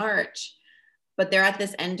Taurus in March. But they're at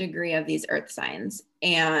this end degree of these earth signs.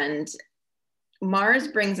 And Mars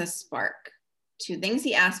brings a spark to things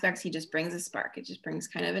he aspects. He just brings a spark. It just brings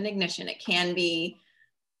kind of an ignition. It can be,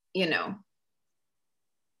 it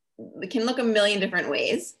can look a million different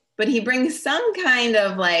ways, but he brings some kind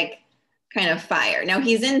of fire. Now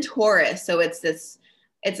he's in Taurus, so it's this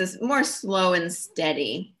more slow and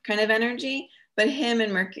steady kind of energy. But him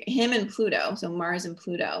and Pluto, so Mars and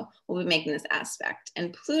Pluto, will be making this aspect.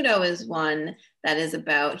 And Pluto is one that is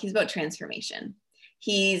he's about transformation.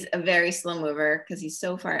 He's a very slow mover because he's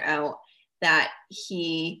so far out that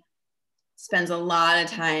he spends a lot of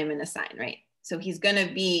time in a sign, right? So he's going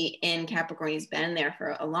to be in Capricorn. He's been there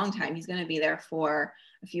for a long time. He's going to be there for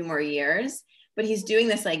a few more years, but he's doing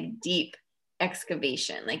this deep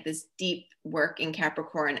excavation, this deep work in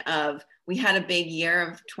Capricorn of, we had a big year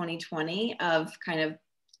of 2020 of kind of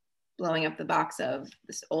blowing up the box of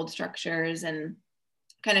this old structures and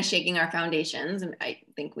kind of shaking our foundations. And I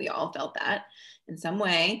think we all felt that in some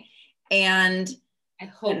way. And I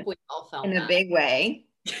hope we all felt in that. A big way.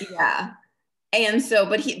 Yeah. And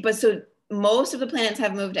so, so most of the planets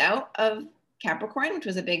have moved out of Capricorn, which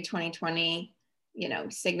was a big 2020,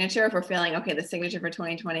 signature. If we're feeling, okay, the signature for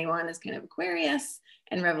 2021 is kind of Aquarius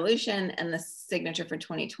and revolution. And the signature for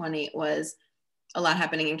 2020 was a lot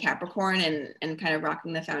happening in Capricorn and kind of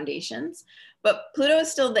rocking the foundations. But Pluto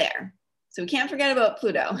is still there. So we can't forget about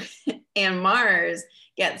Pluto. And Mars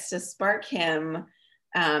gets to spark him,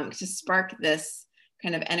 to spark this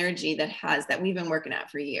kind of energy that we've been working at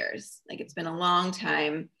for years. It's been a long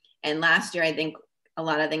time. And last year, I think a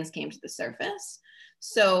lot of things came to the surface.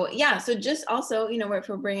 So yeah, so just also, if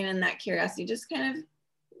we're bringing in that curiosity, just kind of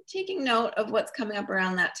taking note of what's coming up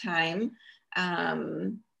around that time.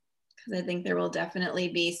 Because I think there will definitely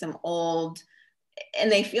be some old,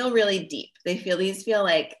 and they feel really deep. These feel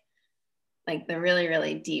like the really,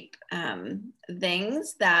 really deep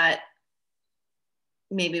things that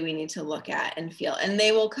maybe we need to look at and feel, and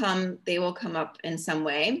they will come up in some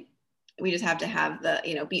way. We just have to have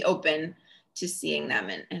be open to seeing them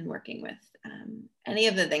and working with any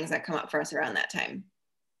of the things that come up for us around that time.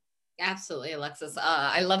 Absolutely, Alexis.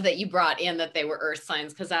 I love that you brought in that they were earth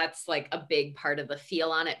signs, because that's a big part of the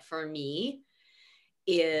feel on it for me,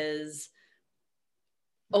 is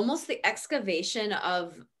almost the excavation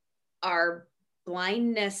of our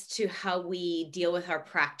blindness to how we deal with our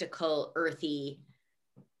practical earthy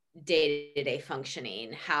day-to-day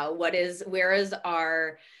functioning.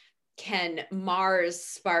 Can Mars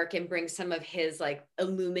spark and bring some of his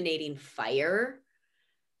illuminating fire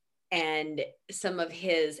and some of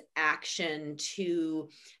his action to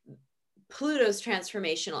Pluto's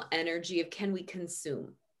transformational energy of, can we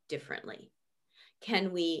consume differently?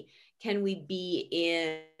 Can we be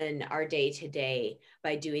in our day-to-day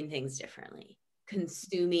by doing things differently,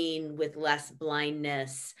 consuming with less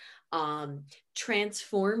blindness,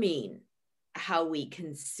 transforming how we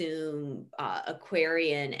consume.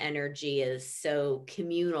 Aquarian energy is so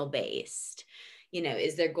communal based.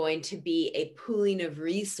 Is there going to be a pooling of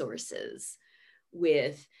resources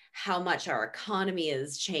with how much our economy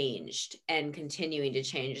has changed and continuing to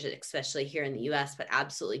change, especially here in the US, but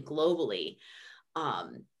absolutely globally.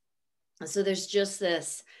 So there's just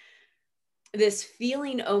this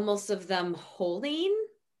feeling almost of them holding,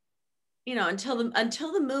 until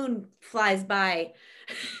the moon flies by.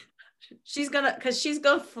 she's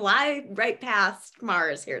gonna fly right past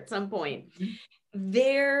Mars here at some point.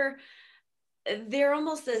 They're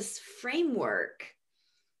almost this framework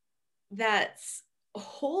that's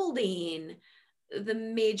holding the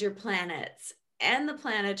major planets and the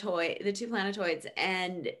two planetoids,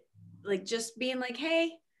 and just being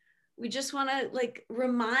hey, we just want to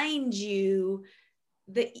remind you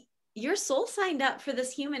that your soul signed up for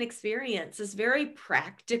this human experience, this very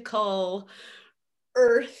practical,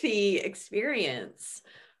 earthy experience.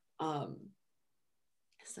 So,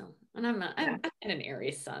 and I'm an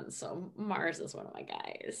Aries sun, so Mars is one of my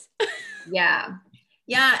guys. Yeah.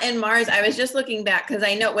 Yeah. And Mars, I was just looking back because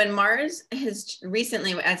I know when Mars has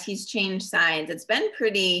recently, as he's changed signs, it's been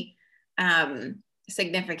pretty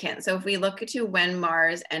significant. So if we look to when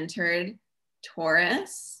Mars entered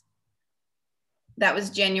Taurus, that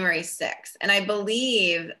was January 6th. And I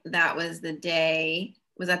believe that was the day,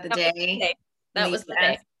 was that the day? That was the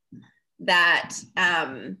day. That,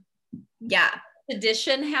 yeah.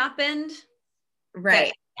 Sedition happened.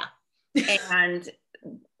 Right. Yeah. And,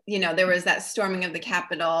 you know, there was that storming of the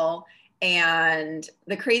Capitol and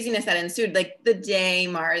the craziness that ensued, like the day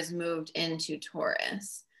Mars moved into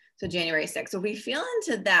Taurus. So January 6th. So we feel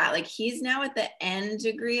into that, like he's now at the end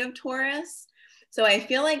degree of Taurus. So I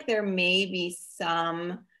feel like there may be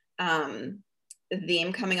some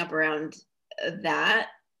theme coming up around that.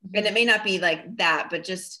 And it may not be like that, but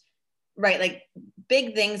just, right, like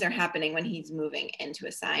big things are happening when he's moving into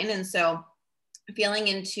a sign. And so feeling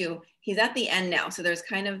into, he's at the end now. So there's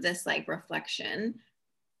kind of this like reflection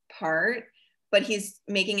part, but he's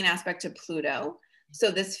making an aspect to Pluto.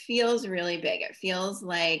 So this feels really big. It feels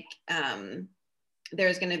like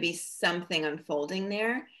there's going to be something unfolding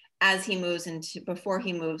there as he moves into, before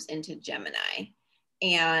he moves into Gemini.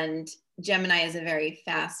 And Gemini is a very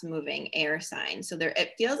fast moving air sign. So there,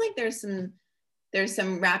 it feels like there's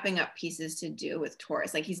some wrapping up pieces to do with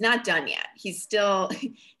Taurus. Like he's not done yet. He's still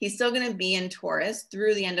going to be in Taurus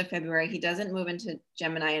through the end of February. He doesn't move into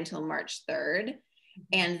Gemini until March 3rd.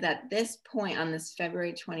 And at this point on this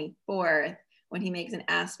February 24th, when he makes an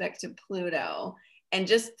aspect to Pluto, and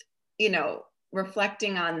just, you know,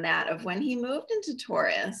 reflecting on that of when he moved into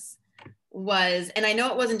Taurus was, and I know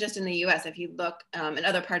it wasn't just in the US, if you look in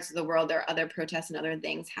other parts of the world, there are other protests and other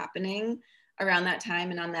things happening around that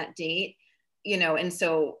time and on that date, you know, and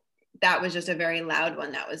so that was just a very loud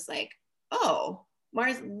one that was like, oh,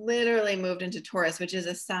 Mars literally moved into Taurus, which is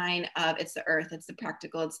a sign of, it's the earth, it's the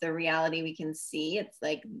practical, it's the reality we can see. It's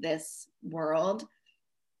like this world.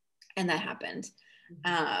 And that happened.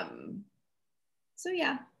 So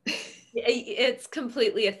yeah. It's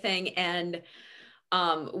completely a thing. And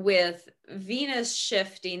with Venus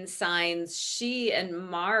shifting signs, she and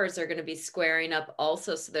Mars are going to be squaring up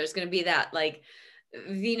also. So there's going to be that, like,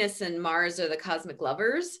 Venus and Mars are the cosmic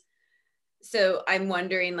lovers. So I'm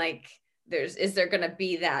wondering, like, is there going to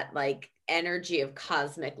be that like energy of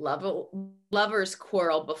cosmic lovers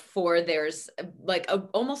quarrel before there's like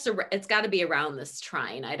it's got to be around this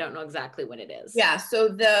trine. I don't know exactly what it is. Yeah. So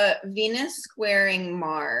the Venus squaring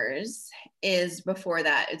Mars is before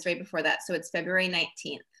that. It's right before that. So it's February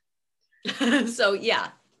 19th. So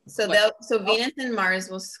yeah. So Venus and Mars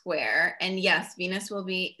will square, and yes, Venus will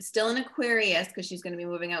be still in Aquarius because she's going to be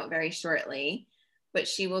moving out very shortly, but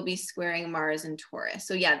she will be squaring Mars and Taurus.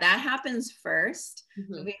 So yeah, that happens first.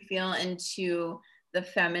 Mm-hmm. We feel into the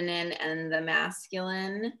feminine and the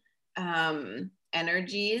masculine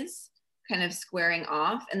energies kind of squaring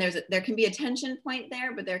off. And there can be a tension point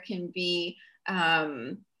there, but there can be,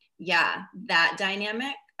 that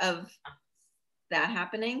dynamic of that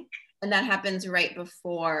happening. And that happens right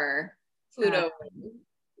before Pluto.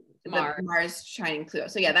 Mars trining Pluto.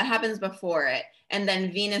 So yeah, that happens before it. And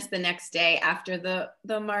then Venus the next day after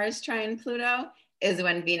the Mars trine Pluto is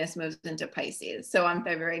when Venus moves into Pisces. So on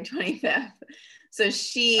February 25th. So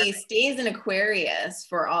she stays in Aquarius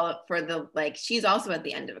she's also at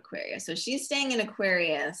the end of Aquarius. So she's staying in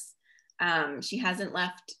Aquarius. She hasn't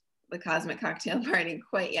left the cosmic cocktail party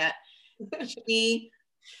quite yet. She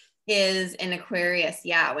is in Aquarius,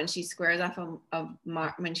 when she squares off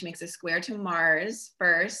when she makes a square to Mars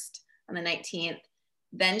first on the 19th,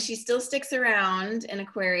 then she still sticks around in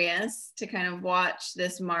Aquarius to kind of watch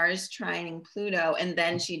this Mars trining Pluto, and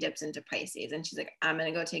then she dips into Pisces, and she's like, I'm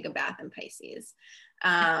gonna go take a bath in Pisces.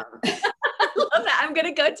 I love that. I'm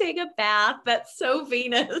gonna go take a bath. That's so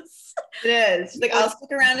Venus. It is. She's like, I'll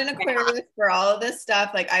stick around in Aquarius for all of this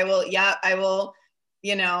stuff. Like I will,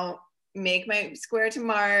 you know, make my square to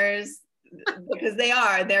Mars because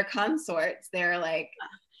they're consorts. They're like,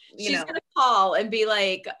 she's gonna call and be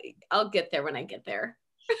like, I'll get there when I get there.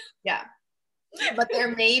 Yeah. But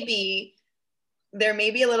there may be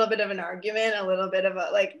a little bit of an argument, a little bit of a,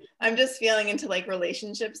 like, I'm just feeling into like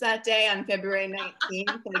relationships that day on February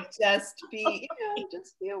 19th. Like just be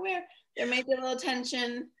aware. There may be a little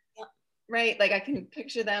tension, right? Like I can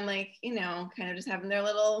picture them like, you know, kind of just having their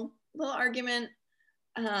little argument.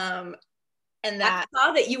 And that I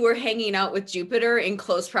saw that you were hanging out with Jupiter in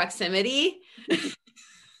close proximity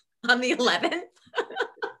on the 11th.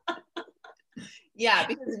 Yeah,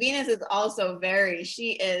 because Venus is also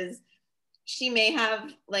she may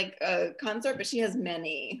have like a consort, but she has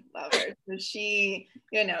many lovers. So she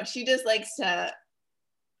just likes to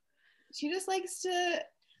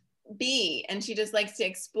be, and she just likes to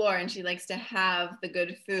explore, and she likes to have the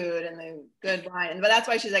good food and the good wine. But that's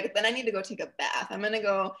why she's like, then I need to go take a bath. I'm going to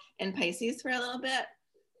go in Pisces for a little bit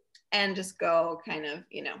and just go kind of,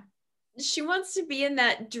 She wants to be in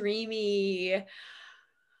that dreamy,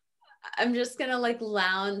 I'm just gonna like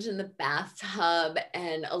lounge in the bathtub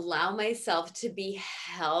and allow myself to be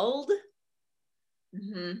held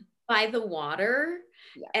by the water,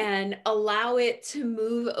 and allow it to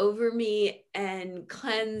move over me and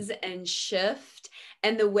cleanse and shift.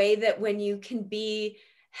 And the way that when you can be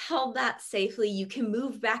held that safely, you can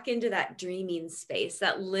move back into that dreaming space,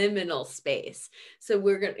 that liminal space. So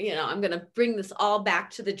we're gonna, I'm gonna bring this all back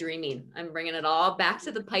to the dreaming. I'm bringing it all back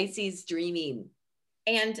to the Pisces dreaming.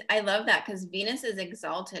 And I love that because Venus is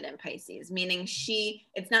exalted in Pisces, meaning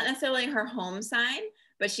it's not necessarily her home sign,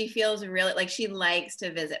 but she feels really like she likes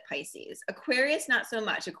to visit Pisces. Aquarius, not so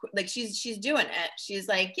much. Like she's doing it. She's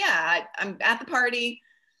like, yeah, I'm at the party.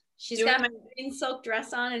 She's got my green silk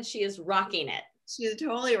dress on and she is rocking it. She's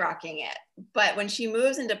totally rocking it. But when she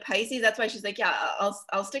moves into Pisces, that's why she's like, yeah,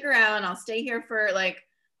 I'll stick around. I'll stay here for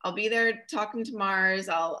I'll be there talking to Mars.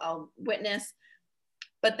 I'll witness.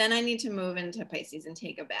 But then I need to move into Pisces and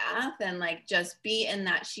take a bath and like just be in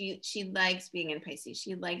that. She likes being in Pisces.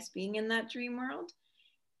 She likes being in that dream world.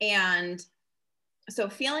 And so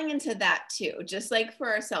feeling into that too, just like for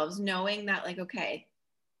ourselves, knowing that like, okay,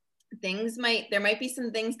 there might be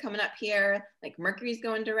some things coming up here, like Mercury's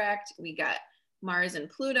going direct. We got Mars and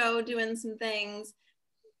Pluto doing some things.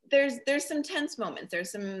 There's some tense moments.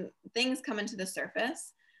 There's some things coming to the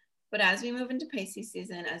surface. But as we move into Pisces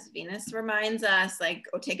season, as Venus reminds us, like,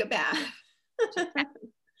 go take a bath,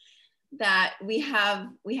 that we have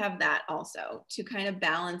that also to kind of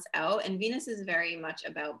balance out. And Venus is very much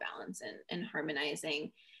about balance and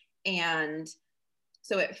harmonizing. And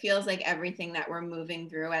so it feels like everything that we're moving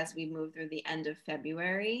through as we move through the end of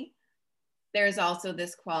February, there's also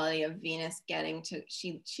this quality of Venus getting to,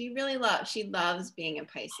 she loves being in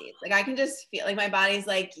Pisces. Like I can just feel like my body's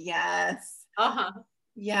like, yes.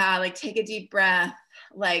 Yeah, like take a deep breath.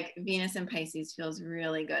 Like Venus in Pisces feels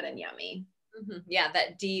really good and yummy. Yeah,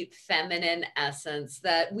 that deep feminine essence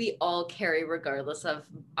that we all carry regardless of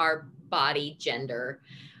our body gender.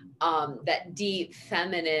 That deep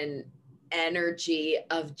feminine energy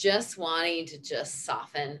of just wanting to just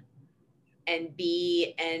soften and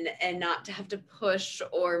be and not to have to push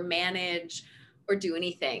or manage or do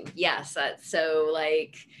anything. Yes, that's so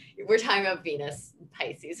like we're talking about Venus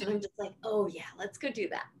Pisces and I'm just like, oh yeah, let's go do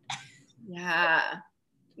that.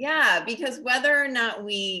 Yeah, because whether or not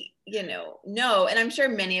we know, and I'm sure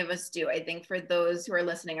many of us do, I think for those who are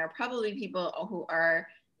listening are probably people who are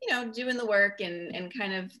doing the work and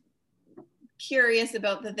kind of curious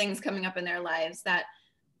about the things coming up in their lives, that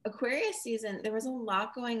Aquarius season, there was a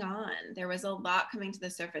lot going on. There was a lot coming to the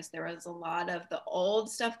surface. There was a lot of the old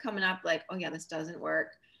stuff coming up, like, oh yeah, this doesn't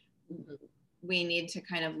work. We need to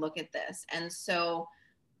kind of look at this. And so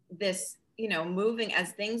this, moving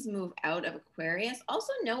as things move out of Aquarius,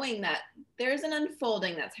 also knowing that there's an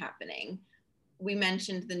unfolding that's happening. We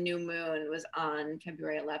mentioned the new moon was on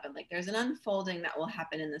February 11th. Like there's an unfolding that will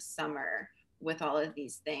happen in the summer with all of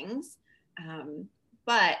these things.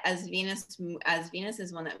 But as Venus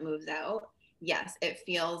is one that moves out, yes, it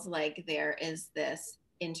feels like there is this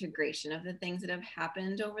integration of the things that have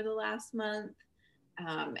happened over the last month.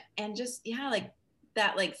 And just, like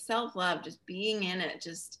that, like self-love, just being in it,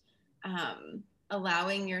 just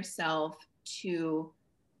allowing yourself to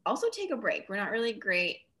also take a break. We're not really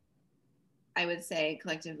great, I would say,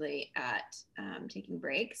 collectively at taking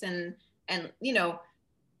breaks and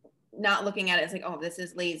not looking at it as like, oh, this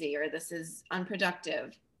is lazy or this is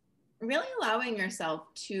unproductive. Really allowing yourself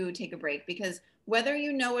to take a break, because whether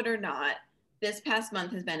you know it or not, this past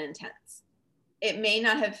month has been intense. It may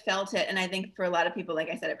not have felt it, and I think for a lot of people, like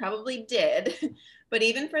I said, it probably did. But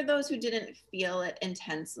even for those who didn't feel it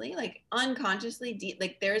intensely, like unconsciously,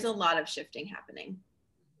 like there's a lot of shifting happening.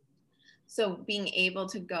 So being able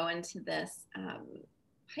to go into this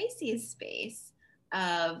Pisces space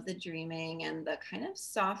of the dreaming and the kind of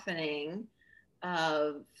softening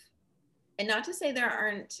of, and not to say there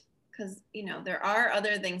aren't, because there are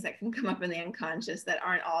other things that can come up in the unconscious that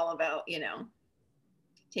aren't all about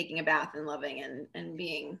taking a bath and loving and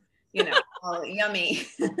being all yummy.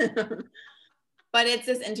 But it's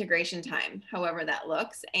this integration time, however that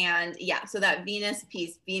looks. And yeah, so that Venus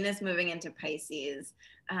piece, Venus moving into Pisces,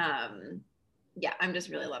 I'm just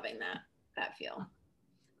really loving that feel.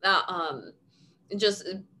 just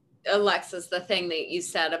Alexis, the thing that you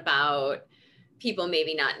said about people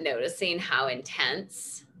maybe not noticing how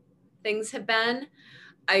intense things have been,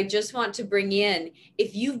 I just want to bring in,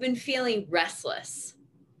 if you've been feeling restless,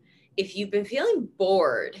 if you've been feeling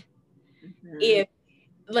bored, if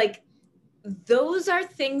like those are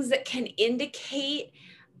things that can indicate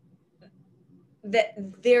that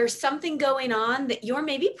there's something going on that you're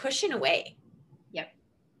maybe pushing away. Yep.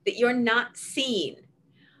 That you're not seeing.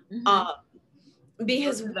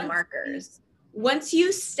 Because the markers. Once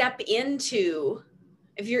you step into,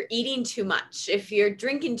 if you're eating too much, if you're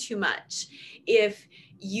drinking too much, if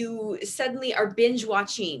you suddenly are binge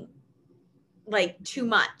watching like too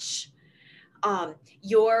much,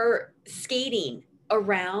 you're skating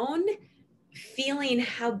around feeling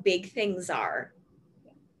how big things are.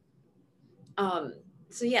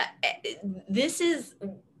 So yeah,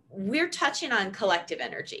 we're touching on collective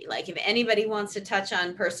energy. Like if anybody wants to touch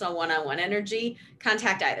on personal one-on-one energy,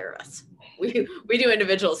 contact either of us. We do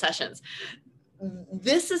individual sessions.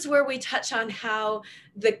 This is where we touch on how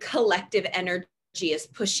the collective energy is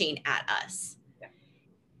pushing at us. Yeah.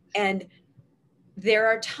 And there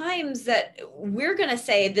are times that we're going to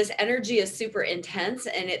say this energy is super intense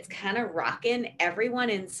and it's kind of rocking everyone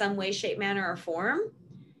in some way, shape, manner, or form.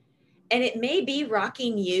 And it may be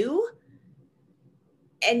rocking you.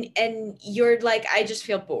 And you're like, I just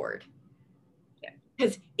feel bored. Yeah.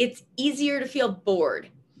 Because it's easier to feel bored.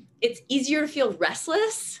 It's easier to feel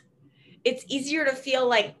restless. It's easier to feel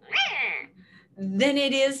like than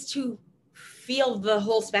it is to feel the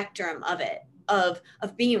whole spectrum of it, of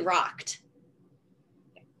being rocked.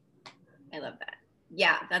 I love that.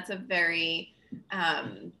 Yeah, that's a very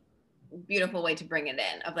beautiful way to bring it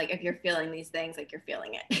in, of like, if you're feeling these things, like you're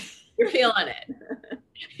feeling it. You're feeling it.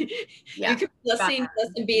 Yeah. You could be listening to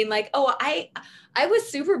this and being like, oh, I was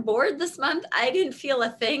super bored this month. I didn't feel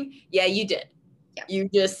a thing. Yeah, you did. Yeah. You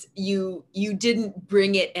just, you didn't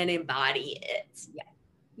bring it and embody it. Yeah.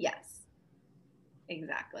 Yes,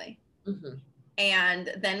 exactly. Mm-hmm.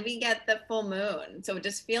 And then we get the full moon. So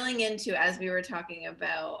just feeling into, as we were talking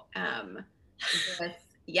about,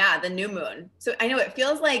 the new moon. So I know it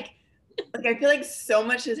feels like I feel like so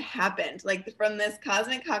much has happened, like from this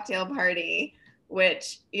cosmic cocktail party,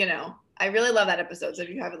 which, you know, I really love that episode. So if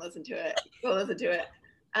you haven't listened to it, go listen to it.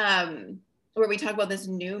 Where we talk about this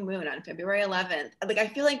new moon on February 11th. Like, I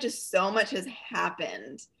feel like just so much has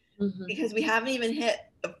happened because we haven't even hit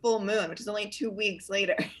the full moon, which is only 2 weeks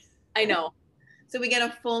later. I know. So we get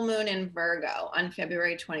a full moon in Virgo on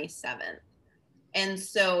February 27th. And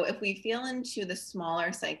so if we feel into the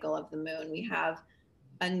smaller cycle of the moon, we have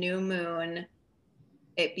a new moon.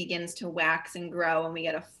 It begins to wax and grow, and we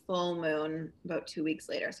get a full moon about 2 weeks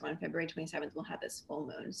later. So on February 27th, we'll have this full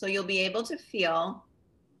moon. So you'll be able to feel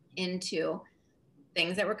into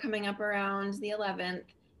things that were coming up around the 11th,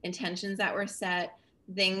 intentions that were set,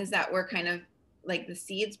 things that were kind of like the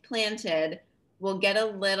seeds planted. We'll get a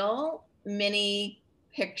little mini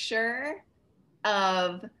picture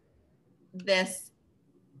of this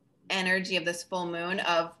energy of this full moon,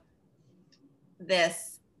 of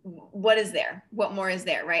this, what is there, what more is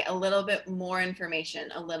there, right? A little bit more information,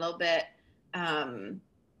 a little bit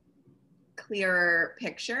clearer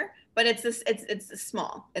picture, but it's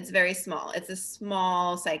small, it's very small, it's a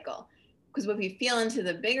small cycle. Because when we feel into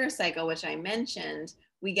the bigger cycle, which I mentioned,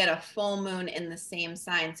 we get a full moon in the same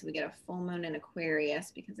sign. So we get a full moon in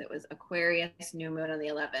Aquarius because it was Aquarius new moon on the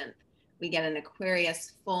 11th. We get an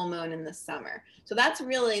Aquarius full moon in the summer. So that's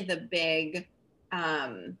really the big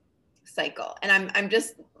cycle. And I'm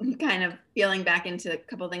just kind of feeling back into a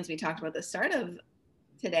couple of things we talked about at the start of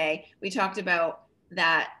today. We talked about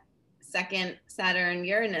that second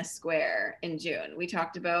Saturn-Uranus square in June. We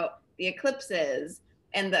talked about the eclipses,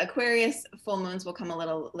 and the Aquarius full moons will come a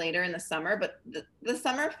little later in the summer, but the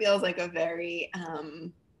summer feels like a very, I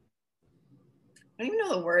don't even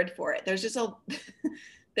know the word for it. There's just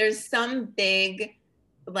there's some big,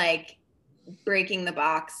 like, breaking the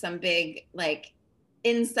box, some big, like,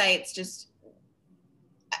 insights. Just,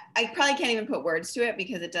 I probably can't even put words to it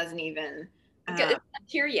because it doesn't even. It's not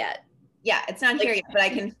here yet. Yeah, it's not here yet, but I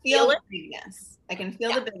can feel the bigness. I can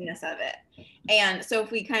feel the bigness of it. And so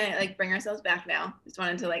if we kind of like bring ourselves back now, just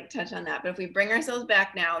wanted to like touch on that, but if we bring ourselves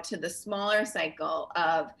back now to the smaller cycle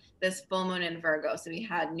of this full moon in Virgo, so we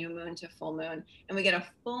had new moon to full moon, and we get a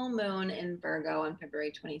full moon in Virgo on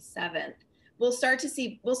February 27th, we'll start to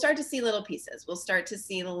see little pieces. We'll start to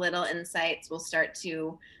see the little insights. We'll start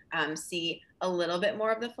to see a little bit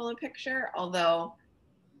more of the fuller picture, although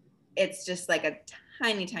it's just like a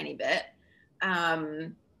tiny, tiny bit.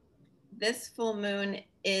 This full moon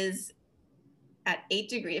is at 8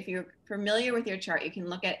 degrees. familiar with your chart, you can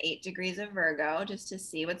look at 8 degrees of Virgo just to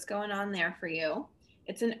see what's going on there for you.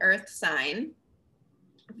 It's an earth sign.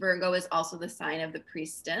 Virgo is also the sign of the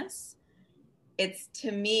priestess. It's,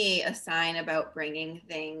 to me, a sign about bringing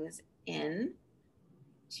things in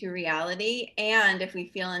to reality. And if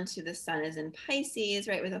we feel into the sun is in Pisces,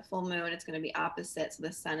 right, with a full moon, it's going to be opposite. So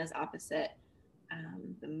the sun is opposite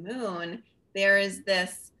the moon. There is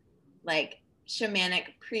this like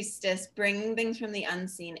shamanic priestess bringing things from the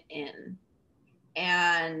unseen in.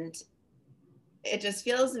 And it just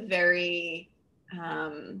feels very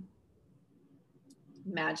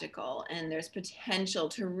magical, and there's potential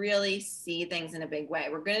to really see things in a big way.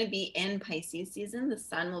 We're going to be in Pisces season. The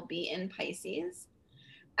sun will be in Pisces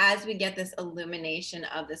as we get this illumination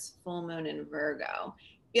of this full moon in Virgo.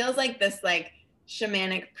 Feels like this like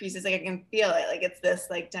shamanic priestess, like I can feel it, like it's this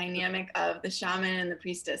like dynamic of the shaman and the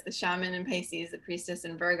priestess, the shaman in Pisces, the priestess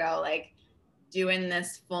in Virgo, like doing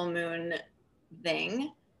this full moon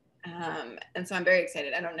thing. And so I'm very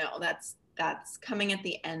excited. I don't know, that's coming at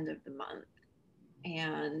the end of the month.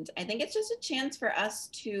 And I think it's just a chance for us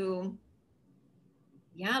to,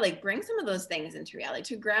 yeah, like bring some of those things into reality,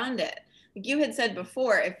 to ground it. Like you had said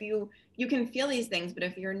before, if you can feel these things, but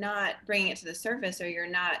if you're not bringing it to the surface or you're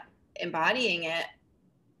not embodying it,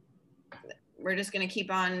 we're just going to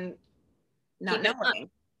keep on not knowing.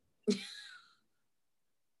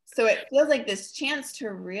 So it feels like this chance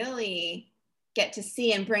to really get to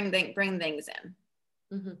see and bring things in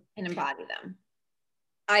and embody them.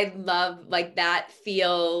 I love, like, that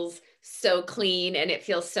feels so clean, and it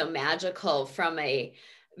feels so magical from a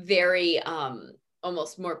very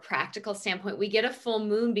almost more practical standpoint. We get a full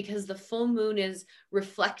moon because the full moon is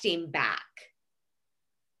reflecting back,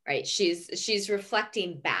 right? She's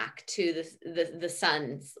reflecting back to the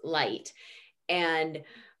sun's light. And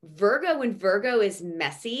Virgo, when Virgo is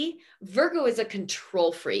messy, Virgo is a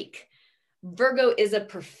control freak. Virgo is a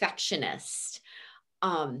perfectionist.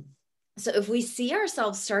 So if we see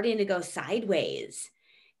ourselves starting to go sideways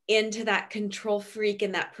into that control freak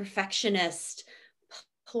and that perfectionist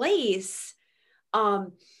place,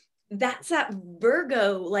 that's that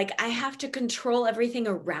Virgo, like I have to control everything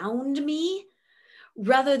around me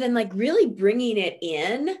rather than like really bringing it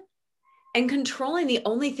in and controlling the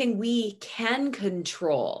only thing we can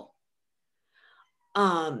control.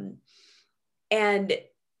 And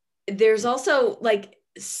there's also like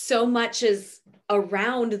so much is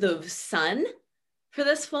around the sun for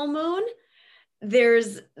this full moon.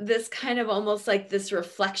 There's this kind of almost like this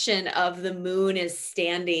reflection of the moon is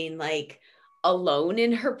standing like alone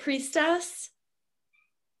in her priestess,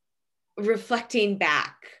 reflecting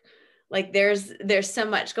back. Like there's so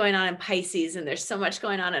much going on in Pisces, and there's so much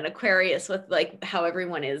going on in Aquarius with like how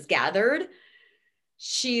everyone is gathered.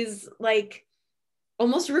 She's like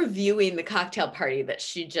almost reviewing the cocktail party that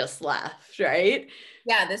she just left, right?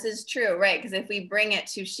 Yeah, this is true, right? Because if we bring it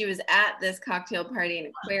to, she was at this cocktail party in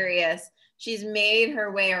Aquarius, she's made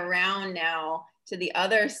her way around now to the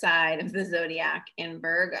other side of the zodiac in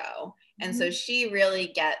Virgo. And so she really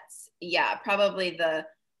gets, yeah, probably the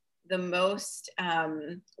most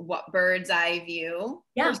what bird's eye view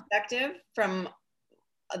perspective from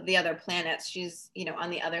the other planets. She's, you know, on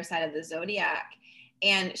the other side of the zodiac.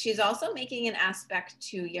 And she's also making an aspect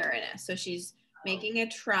to Uranus. So she's making a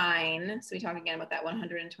trine. So we talk again about that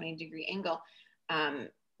 120 degree angle.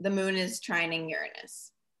 The moon is trining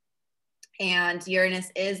Uranus. And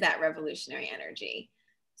Uranus is that revolutionary energy.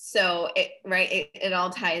 So it all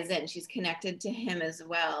ties in. She's connected to him as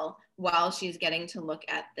well while she's getting to look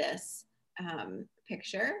at this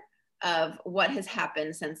picture of what has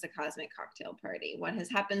happened since the cosmic cocktail party, what has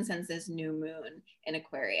happened since this new moon in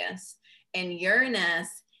Aquarius. And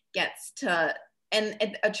Uranus gets to,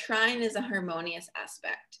 and a trine is a harmonious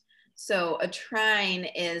aspect. So a trine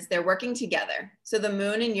is they're working together. So the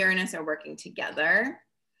moon and Uranus are working together.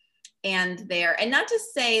 And not to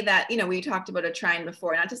say that, you know, we talked about a trine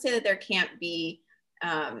before, not to say that there can't be,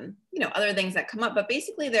 you know, other things that come up, but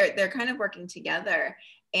basically they're kind of working together.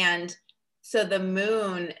 And so the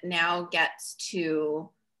moon now gets to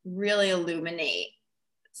really illuminate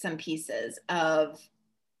some pieces of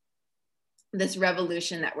this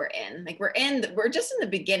revolution that we're in. Like we're just in the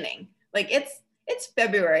beginning. Like it's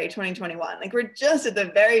February 2021. Like we're just at the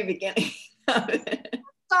very beginning of it.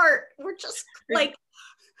 We're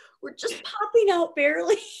just popping out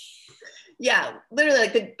barely. Yeah, literally,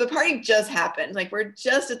 like the party just happened. Like we're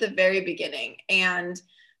just at the very beginning. And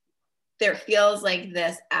there feels like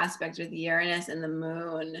this aspect with Uranus and the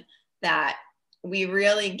moon that we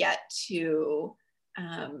really get to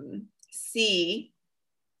see,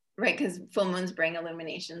 right? Because full moons bring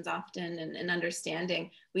illuminations often and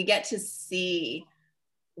understanding. We get to see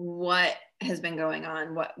what has been going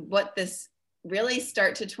on, what this really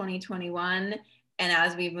start to 2021, and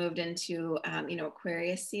as we've moved into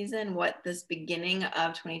Aquarius season, what this beginning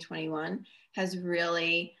of 2021 has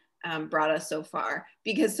really brought us so far,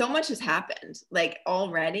 because so much has happened like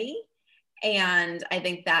already. And I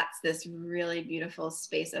think that's this really beautiful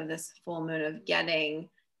space of this full moon of getting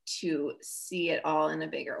to see it all in a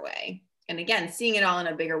bigger way. And again, seeing it all in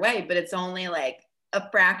a bigger way, but it's only like a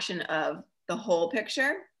fraction of the whole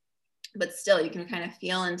picture. But still, you can kind of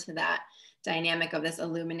feel into that dynamic of this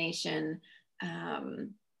illumination,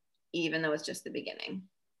 even though it's just the beginning.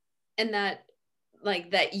 And that,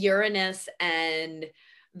 like, that Uranus and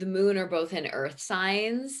the moon are both in earth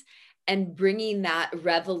signs, and bringing that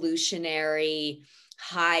revolutionary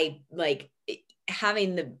high, like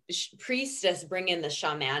having the priestess bring in the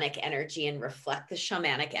shamanic energy and reflect the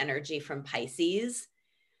shamanic energy from Pisces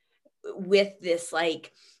with this,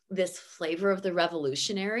 like, this flavor of the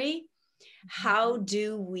revolutionary. How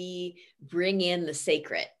do we bring in the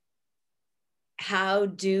sacred? How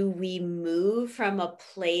do we move from a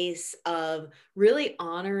place of really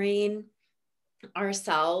honoring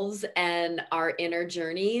ourselves and our inner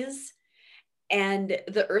journeys and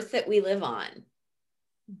the earth that we live on?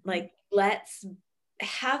 Like, let's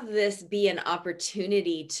have this be an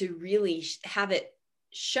opportunity to really have it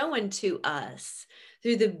shown to us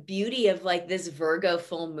through the beauty of like this Virgo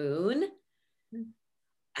full moon,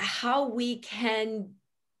 how we can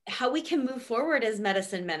move forward as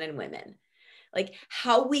medicine men and women, like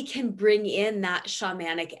how we can bring in that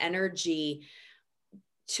shamanic energy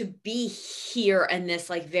to be here in this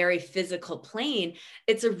like very physical plane.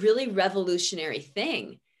 It's a really revolutionary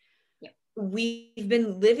thing. Yeah. We've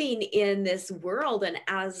been living in this world, and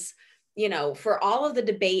as you know, for all of the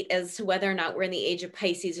debate as to whether or not we're in the age of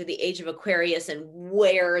Pisces or the age of Aquarius and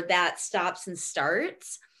where that stops and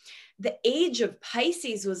starts, the age of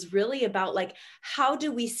Pisces was really about like, how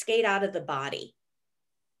do we skate out of the body?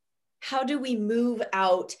 How do we move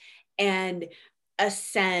out and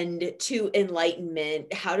ascend to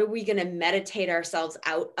enlightenment? How are we going to meditate ourselves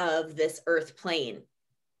out of this earth plane?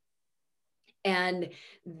 And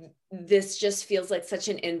this just feels like such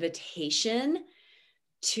an invitation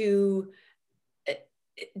to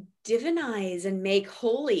divinize and make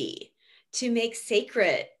holy, to make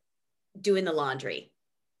sacred. Doing the laundry.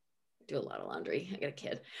 Do a lot of laundry. I got a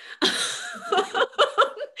kid.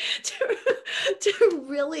 to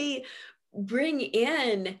really bring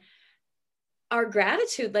in our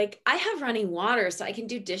gratitude. Like, I have running water, so I can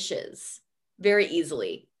do dishes very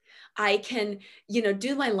easily. I can,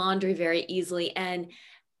 do my laundry very easily, and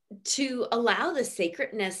to allow the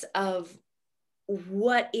sacredness of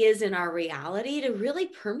what is in our reality to really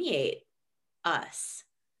permeate us.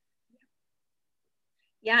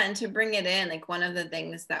 Yeah, and to bring it in, like one of the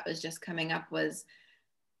things that was just coming up was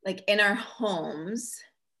like in our homes,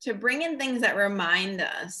 to bring in things that remind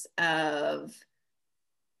us of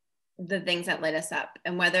the things that light us up.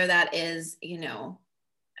 And whether that is,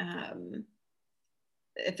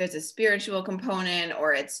 if there's a spiritual component,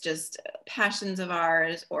 or it's just passions of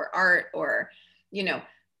ours or art, or,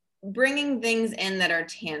 bringing things in that are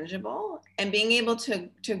tangible and being able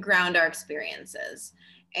to ground our experiences.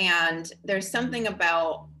 And there's something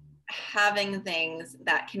about having things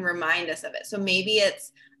that can remind us of it. So maybe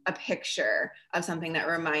it's a picture of something that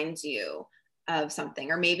reminds you of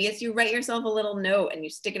something, or maybe it's you write yourself a little note and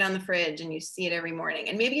you stick it on the fridge and you see it every morning.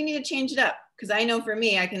 And maybe you need to change it up, because I know for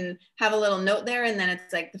me, I can have a little note there, and then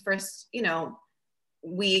it's like the first,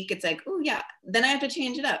 week, it's like, oh yeah, then I have to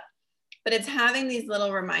change it up. But it's having these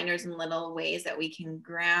little reminders and little ways that we can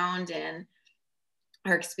ground in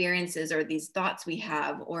our experiences, or these thoughts we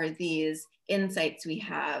have, or these insights we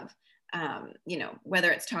have,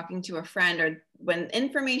 whether it's talking to a friend, or when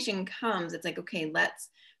information comes, it's like, okay, let's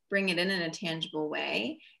bring it in a tangible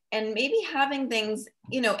way. And maybe having things,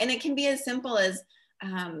 and it can be as simple as,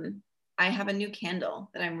 I have a new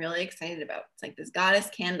candle that I'm really excited about. It's like this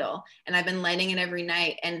goddess candle, and I've been lighting it every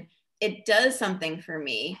night. And it does something for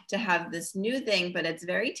me to have this new thing, but it's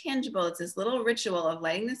very tangible. It's this little ritual of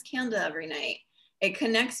lighting this candle every night. It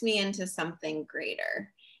connects me into something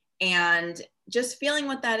greater. And just feeling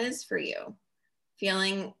what that is for you.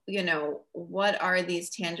 Feeling, what are these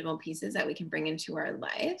tangible pieces that we can bring into our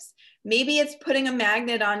lives? Maybe it's putting a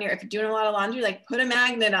magnet on if you're doing a lot of laundry, like put a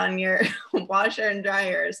magnet on your washer and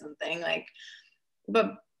dryer or something, like,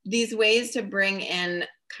 but these ways to bring in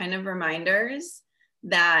kind of reminders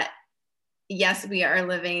that yes, we are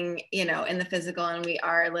living, in the physical, and we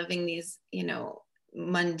are living these,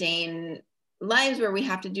 mundane lives where we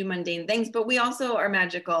have to do mundane things, but we also are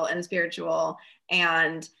magical and spiritual,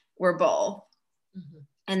 and we're both. Mm-hmm.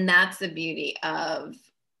 And that's the beauty of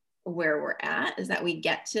where we're at, is that we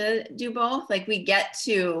get to do both. Like we get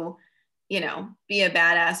to, you know, be a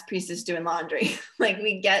badass priestess doing laundry. Like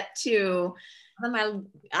we get to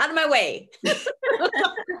out of my way.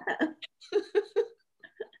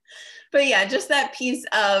 But yeah, just that piece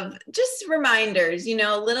of just reminders, you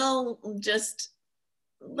know, little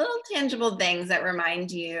tangible things that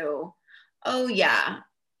remind you, oh yeah,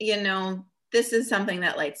 you know, this is something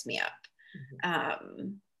that lights me up.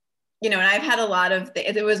 You know, and I've had a lot of,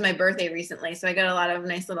 it was my birthday recently, so I got a lot of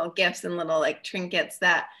nice little gifts and little like trinkets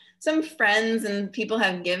that some friends and people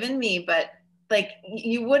have given me, but like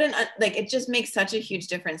you wouldn't, like it just makes such a huge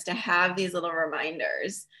difference to have these little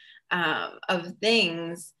reminders of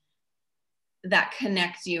things that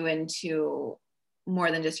connect you into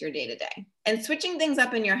more than just your day to day. And switching things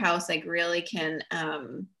up in your house like really can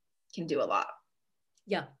do a lot.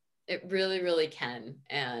 Yeah, it really, really can.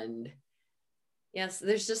 And yes,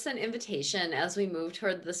 there's just an invitation as we move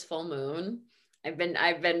toward this full moon. I've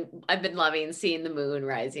been loving seeing the moon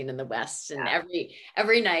rising in the west, and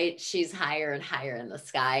every night she's higher and higher in the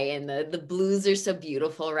sky, and the blues are so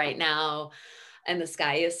beautiful right now, and the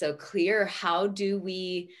sky is so clear. How do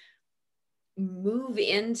we move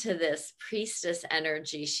into this priestess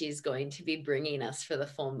energy she's going to be bringing us for the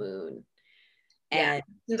full moon? And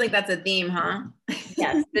yeah, seems like that's a theme, huh?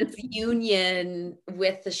 Yes, this union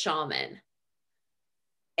with the shaman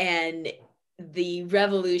and the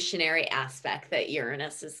revolutionary aspect that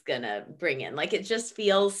Uranus is gonna bring in. Like it just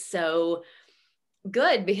feels so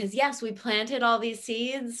good because yes, we planted all these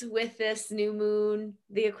seeds with this new moon,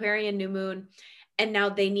 the Aquarian new moon, and now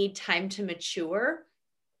they need time to mature.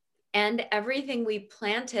 And everything we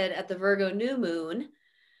planted at the Virgo new moon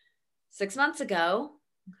 6 months ago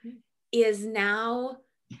is now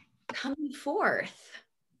coming forth.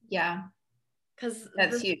 Yeah. Because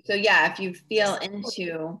that's huge. So yeah, if you feel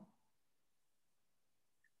into,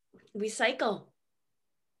 we cycle.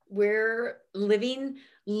 We're living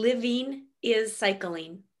is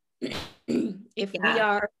cycling. If we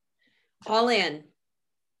are all in,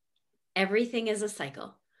 everything is a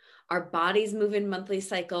cycle. Our bodies move in monthly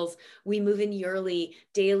cycles. We move in yearly,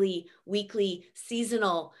 daily, weekly,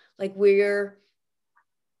 seasonal. Like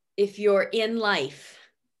if you're in life,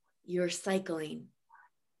 you're cycling.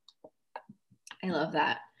 I love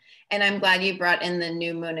that. And I'm glad you brought in the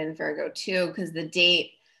new moon in Virgo too, because the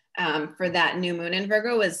date for that new moon in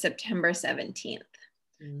Virgo was September 17th.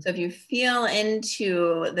 So if you feel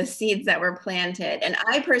into the seeds that were planted, and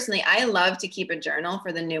I personally, I love to keep a journal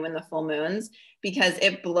for the new and the full moons because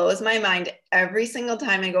it blows my mind every single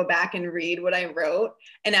time I go back and read what I wrote.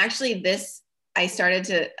 And actually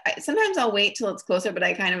sometimes I'll wait till it's closer, but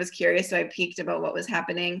I kind of was curious. So I peeked about what was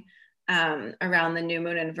happening around the new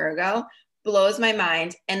moon in Virgo. Blows my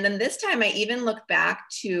mind. And then this time I even look back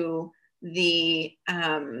to the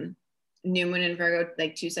new moon in Virgo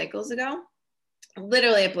like 2 cycles ago.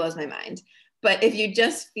 Literally, it blows my mind. But if you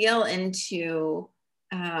just feel into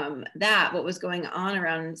what was going on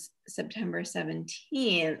around September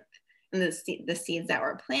 17th and the seeds that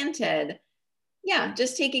were planted, yeah,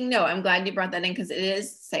 just taking note. I'm glad you brought that in because it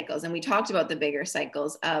is cycles. And we talked about the bigger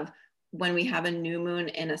cycles of when we have a new moon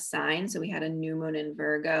in a sign. So we had a new moon in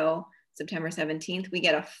Virgo, September 17th, we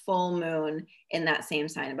get a full moon in that same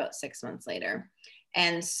sign about 6 months later.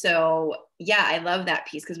 And so, yeah, I love that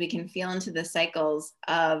piece because we can feel into the cycles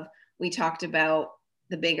of, we talked about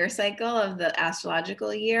the bigger cycle of the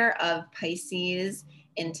astrological year of Pisces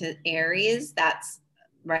into Aries. That's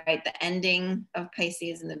right, the ending of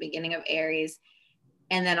Pisces and the beginning of Aries.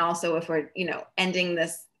 And then also if we're, ending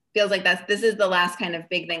this, feels like this is the last kind of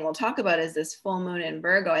big thing we'll talk about is this full moon in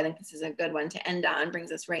Virgo. I think this is a good one to end on,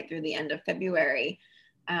 brings us right through the end of February.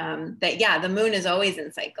 The moon is always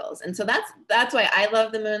in cycles. And so that's why I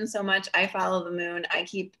love the moon so much. I follow the moon. I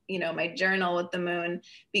keep, my journal with the moon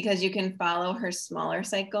because you can follow her smaller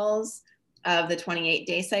cycles of the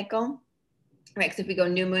 28-day cycle, right? Because if we go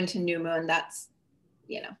new moon to new moon, that's,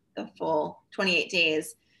 the full 28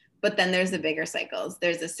 days. But then there's the bigger cycles.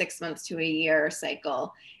 There's a 6 months to a year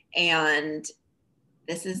cycle. And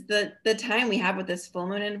this is the time we have with this full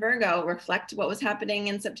moon in Virgo, reflect what was happening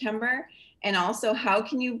in September. And also how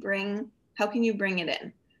can you bring it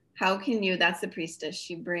in? That's the priestess.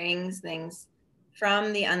 She brings things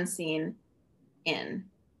from the unseen in.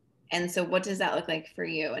 And so what does that look like for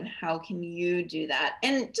you? And how can you do that?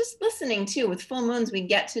 And just listening too, with full moons, we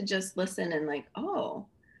get to just listen and like, oh,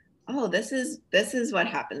 this is what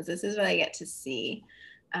happens. This is what I get to see.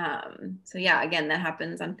 So yeah, again, that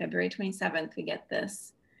happens on February 27th. We get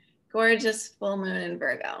this gorgeous full moon in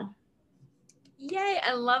Virgo. Yay,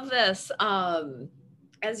 I love this.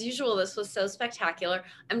 as usual, this was so spectacular.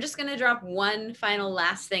 I'm just going to drop one final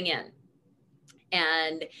last thing in.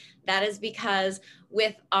 And that is because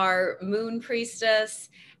with our moon priestess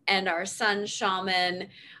and our sun shaman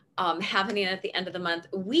happening at the end of the month,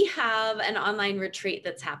 we have an online retreat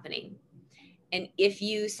that's happening. And if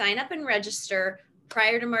you sign up and register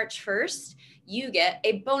prior to March 1st, you get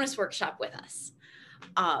a bonus workshop with us.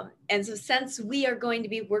 And so since we are going to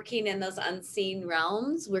be working in those unseen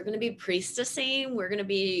realms, we're going to be priestessing, we're going to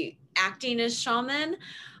be acting as shaman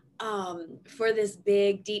for this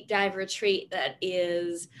big deep dive retreat that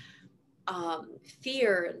is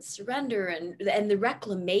fear and surrender and the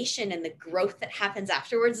reclamation and the growth that happens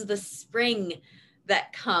afterwards, the spring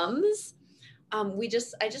that comes.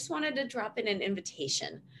 I just wanted to drop in an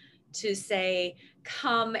invitation to say,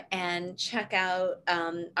 come and check out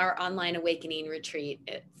our online awakening retreat.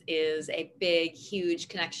 It is a big, huge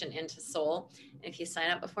connection into soul. And if you sign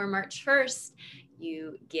up before March 1st,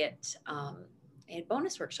 you get a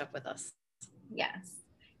bonus workshop with us. Yes.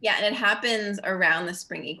 Yeah, and it happens around the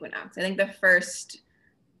spring equinox. I think the first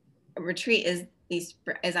retreat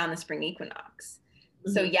is on the spring equinox.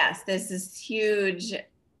 Mm-hmm. So yes, this is huge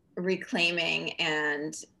reclaiming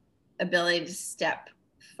and ability to step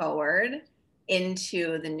forward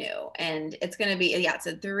into the new. And it's going to be, it's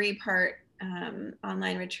a 3-part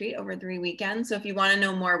online retreat over 3 weekends. So if you want to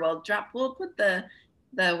know more, we'll put the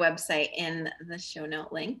website in the show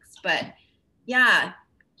note links. But yeah,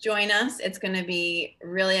 join us. It's going to be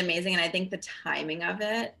really amazing. And I think the timing of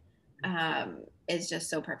it is just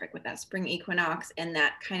so perfect with that spring equinox and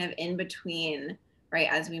that kind of in between, right,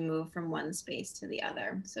 as we move from one space to the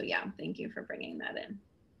other. So yeah, thank you for bringing that in.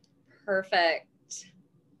 Perfect.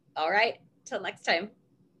 All right. Till next time.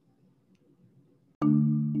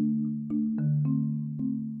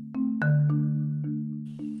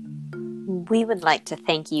 We would like to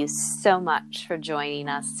thank you so much for joining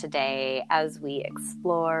us today as we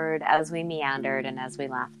explored, as we meandered, and as we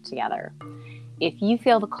laughed together. If you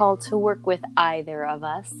feel the call to work with either of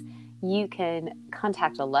us, you can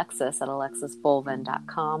contact Alexis at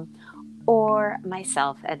alexisbolvin.com or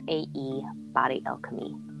myself at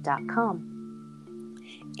aebodyalchemy.com.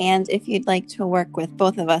 And if you'd like to work with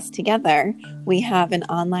both of us together, we have an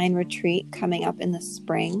online retreat coming up in the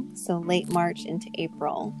spring, so late March into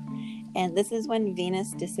April. And this is when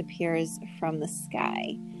Venus disappears from the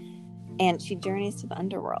sky and she journeys to the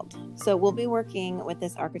underworld. So we'll be working with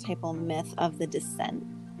this archetypal myth of the descent.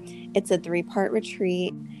 It's a 3-part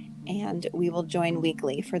retreat, and we will join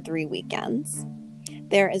weekly for 3 weekends.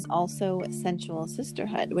 There is also Sensual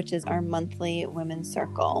Sisterhood, which is our monthly women's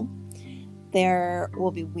circle. There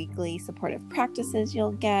will be weekly supportive practices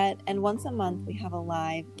you'll get, and once a month we have a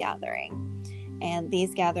live gathering. And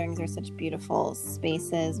these gatherings are such beautiful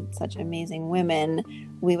spaces with such amazing women.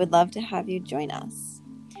 We would love to have you join us.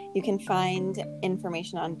 You can find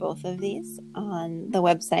information on both of these on the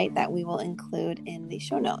website that we will include in the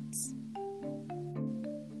show notes.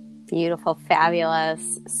 Beautiful,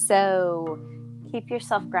 fabulous. So keep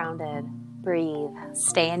yourself grounded, breathe,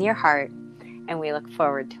 stay in your heart, and we look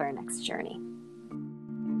forward to our next journey.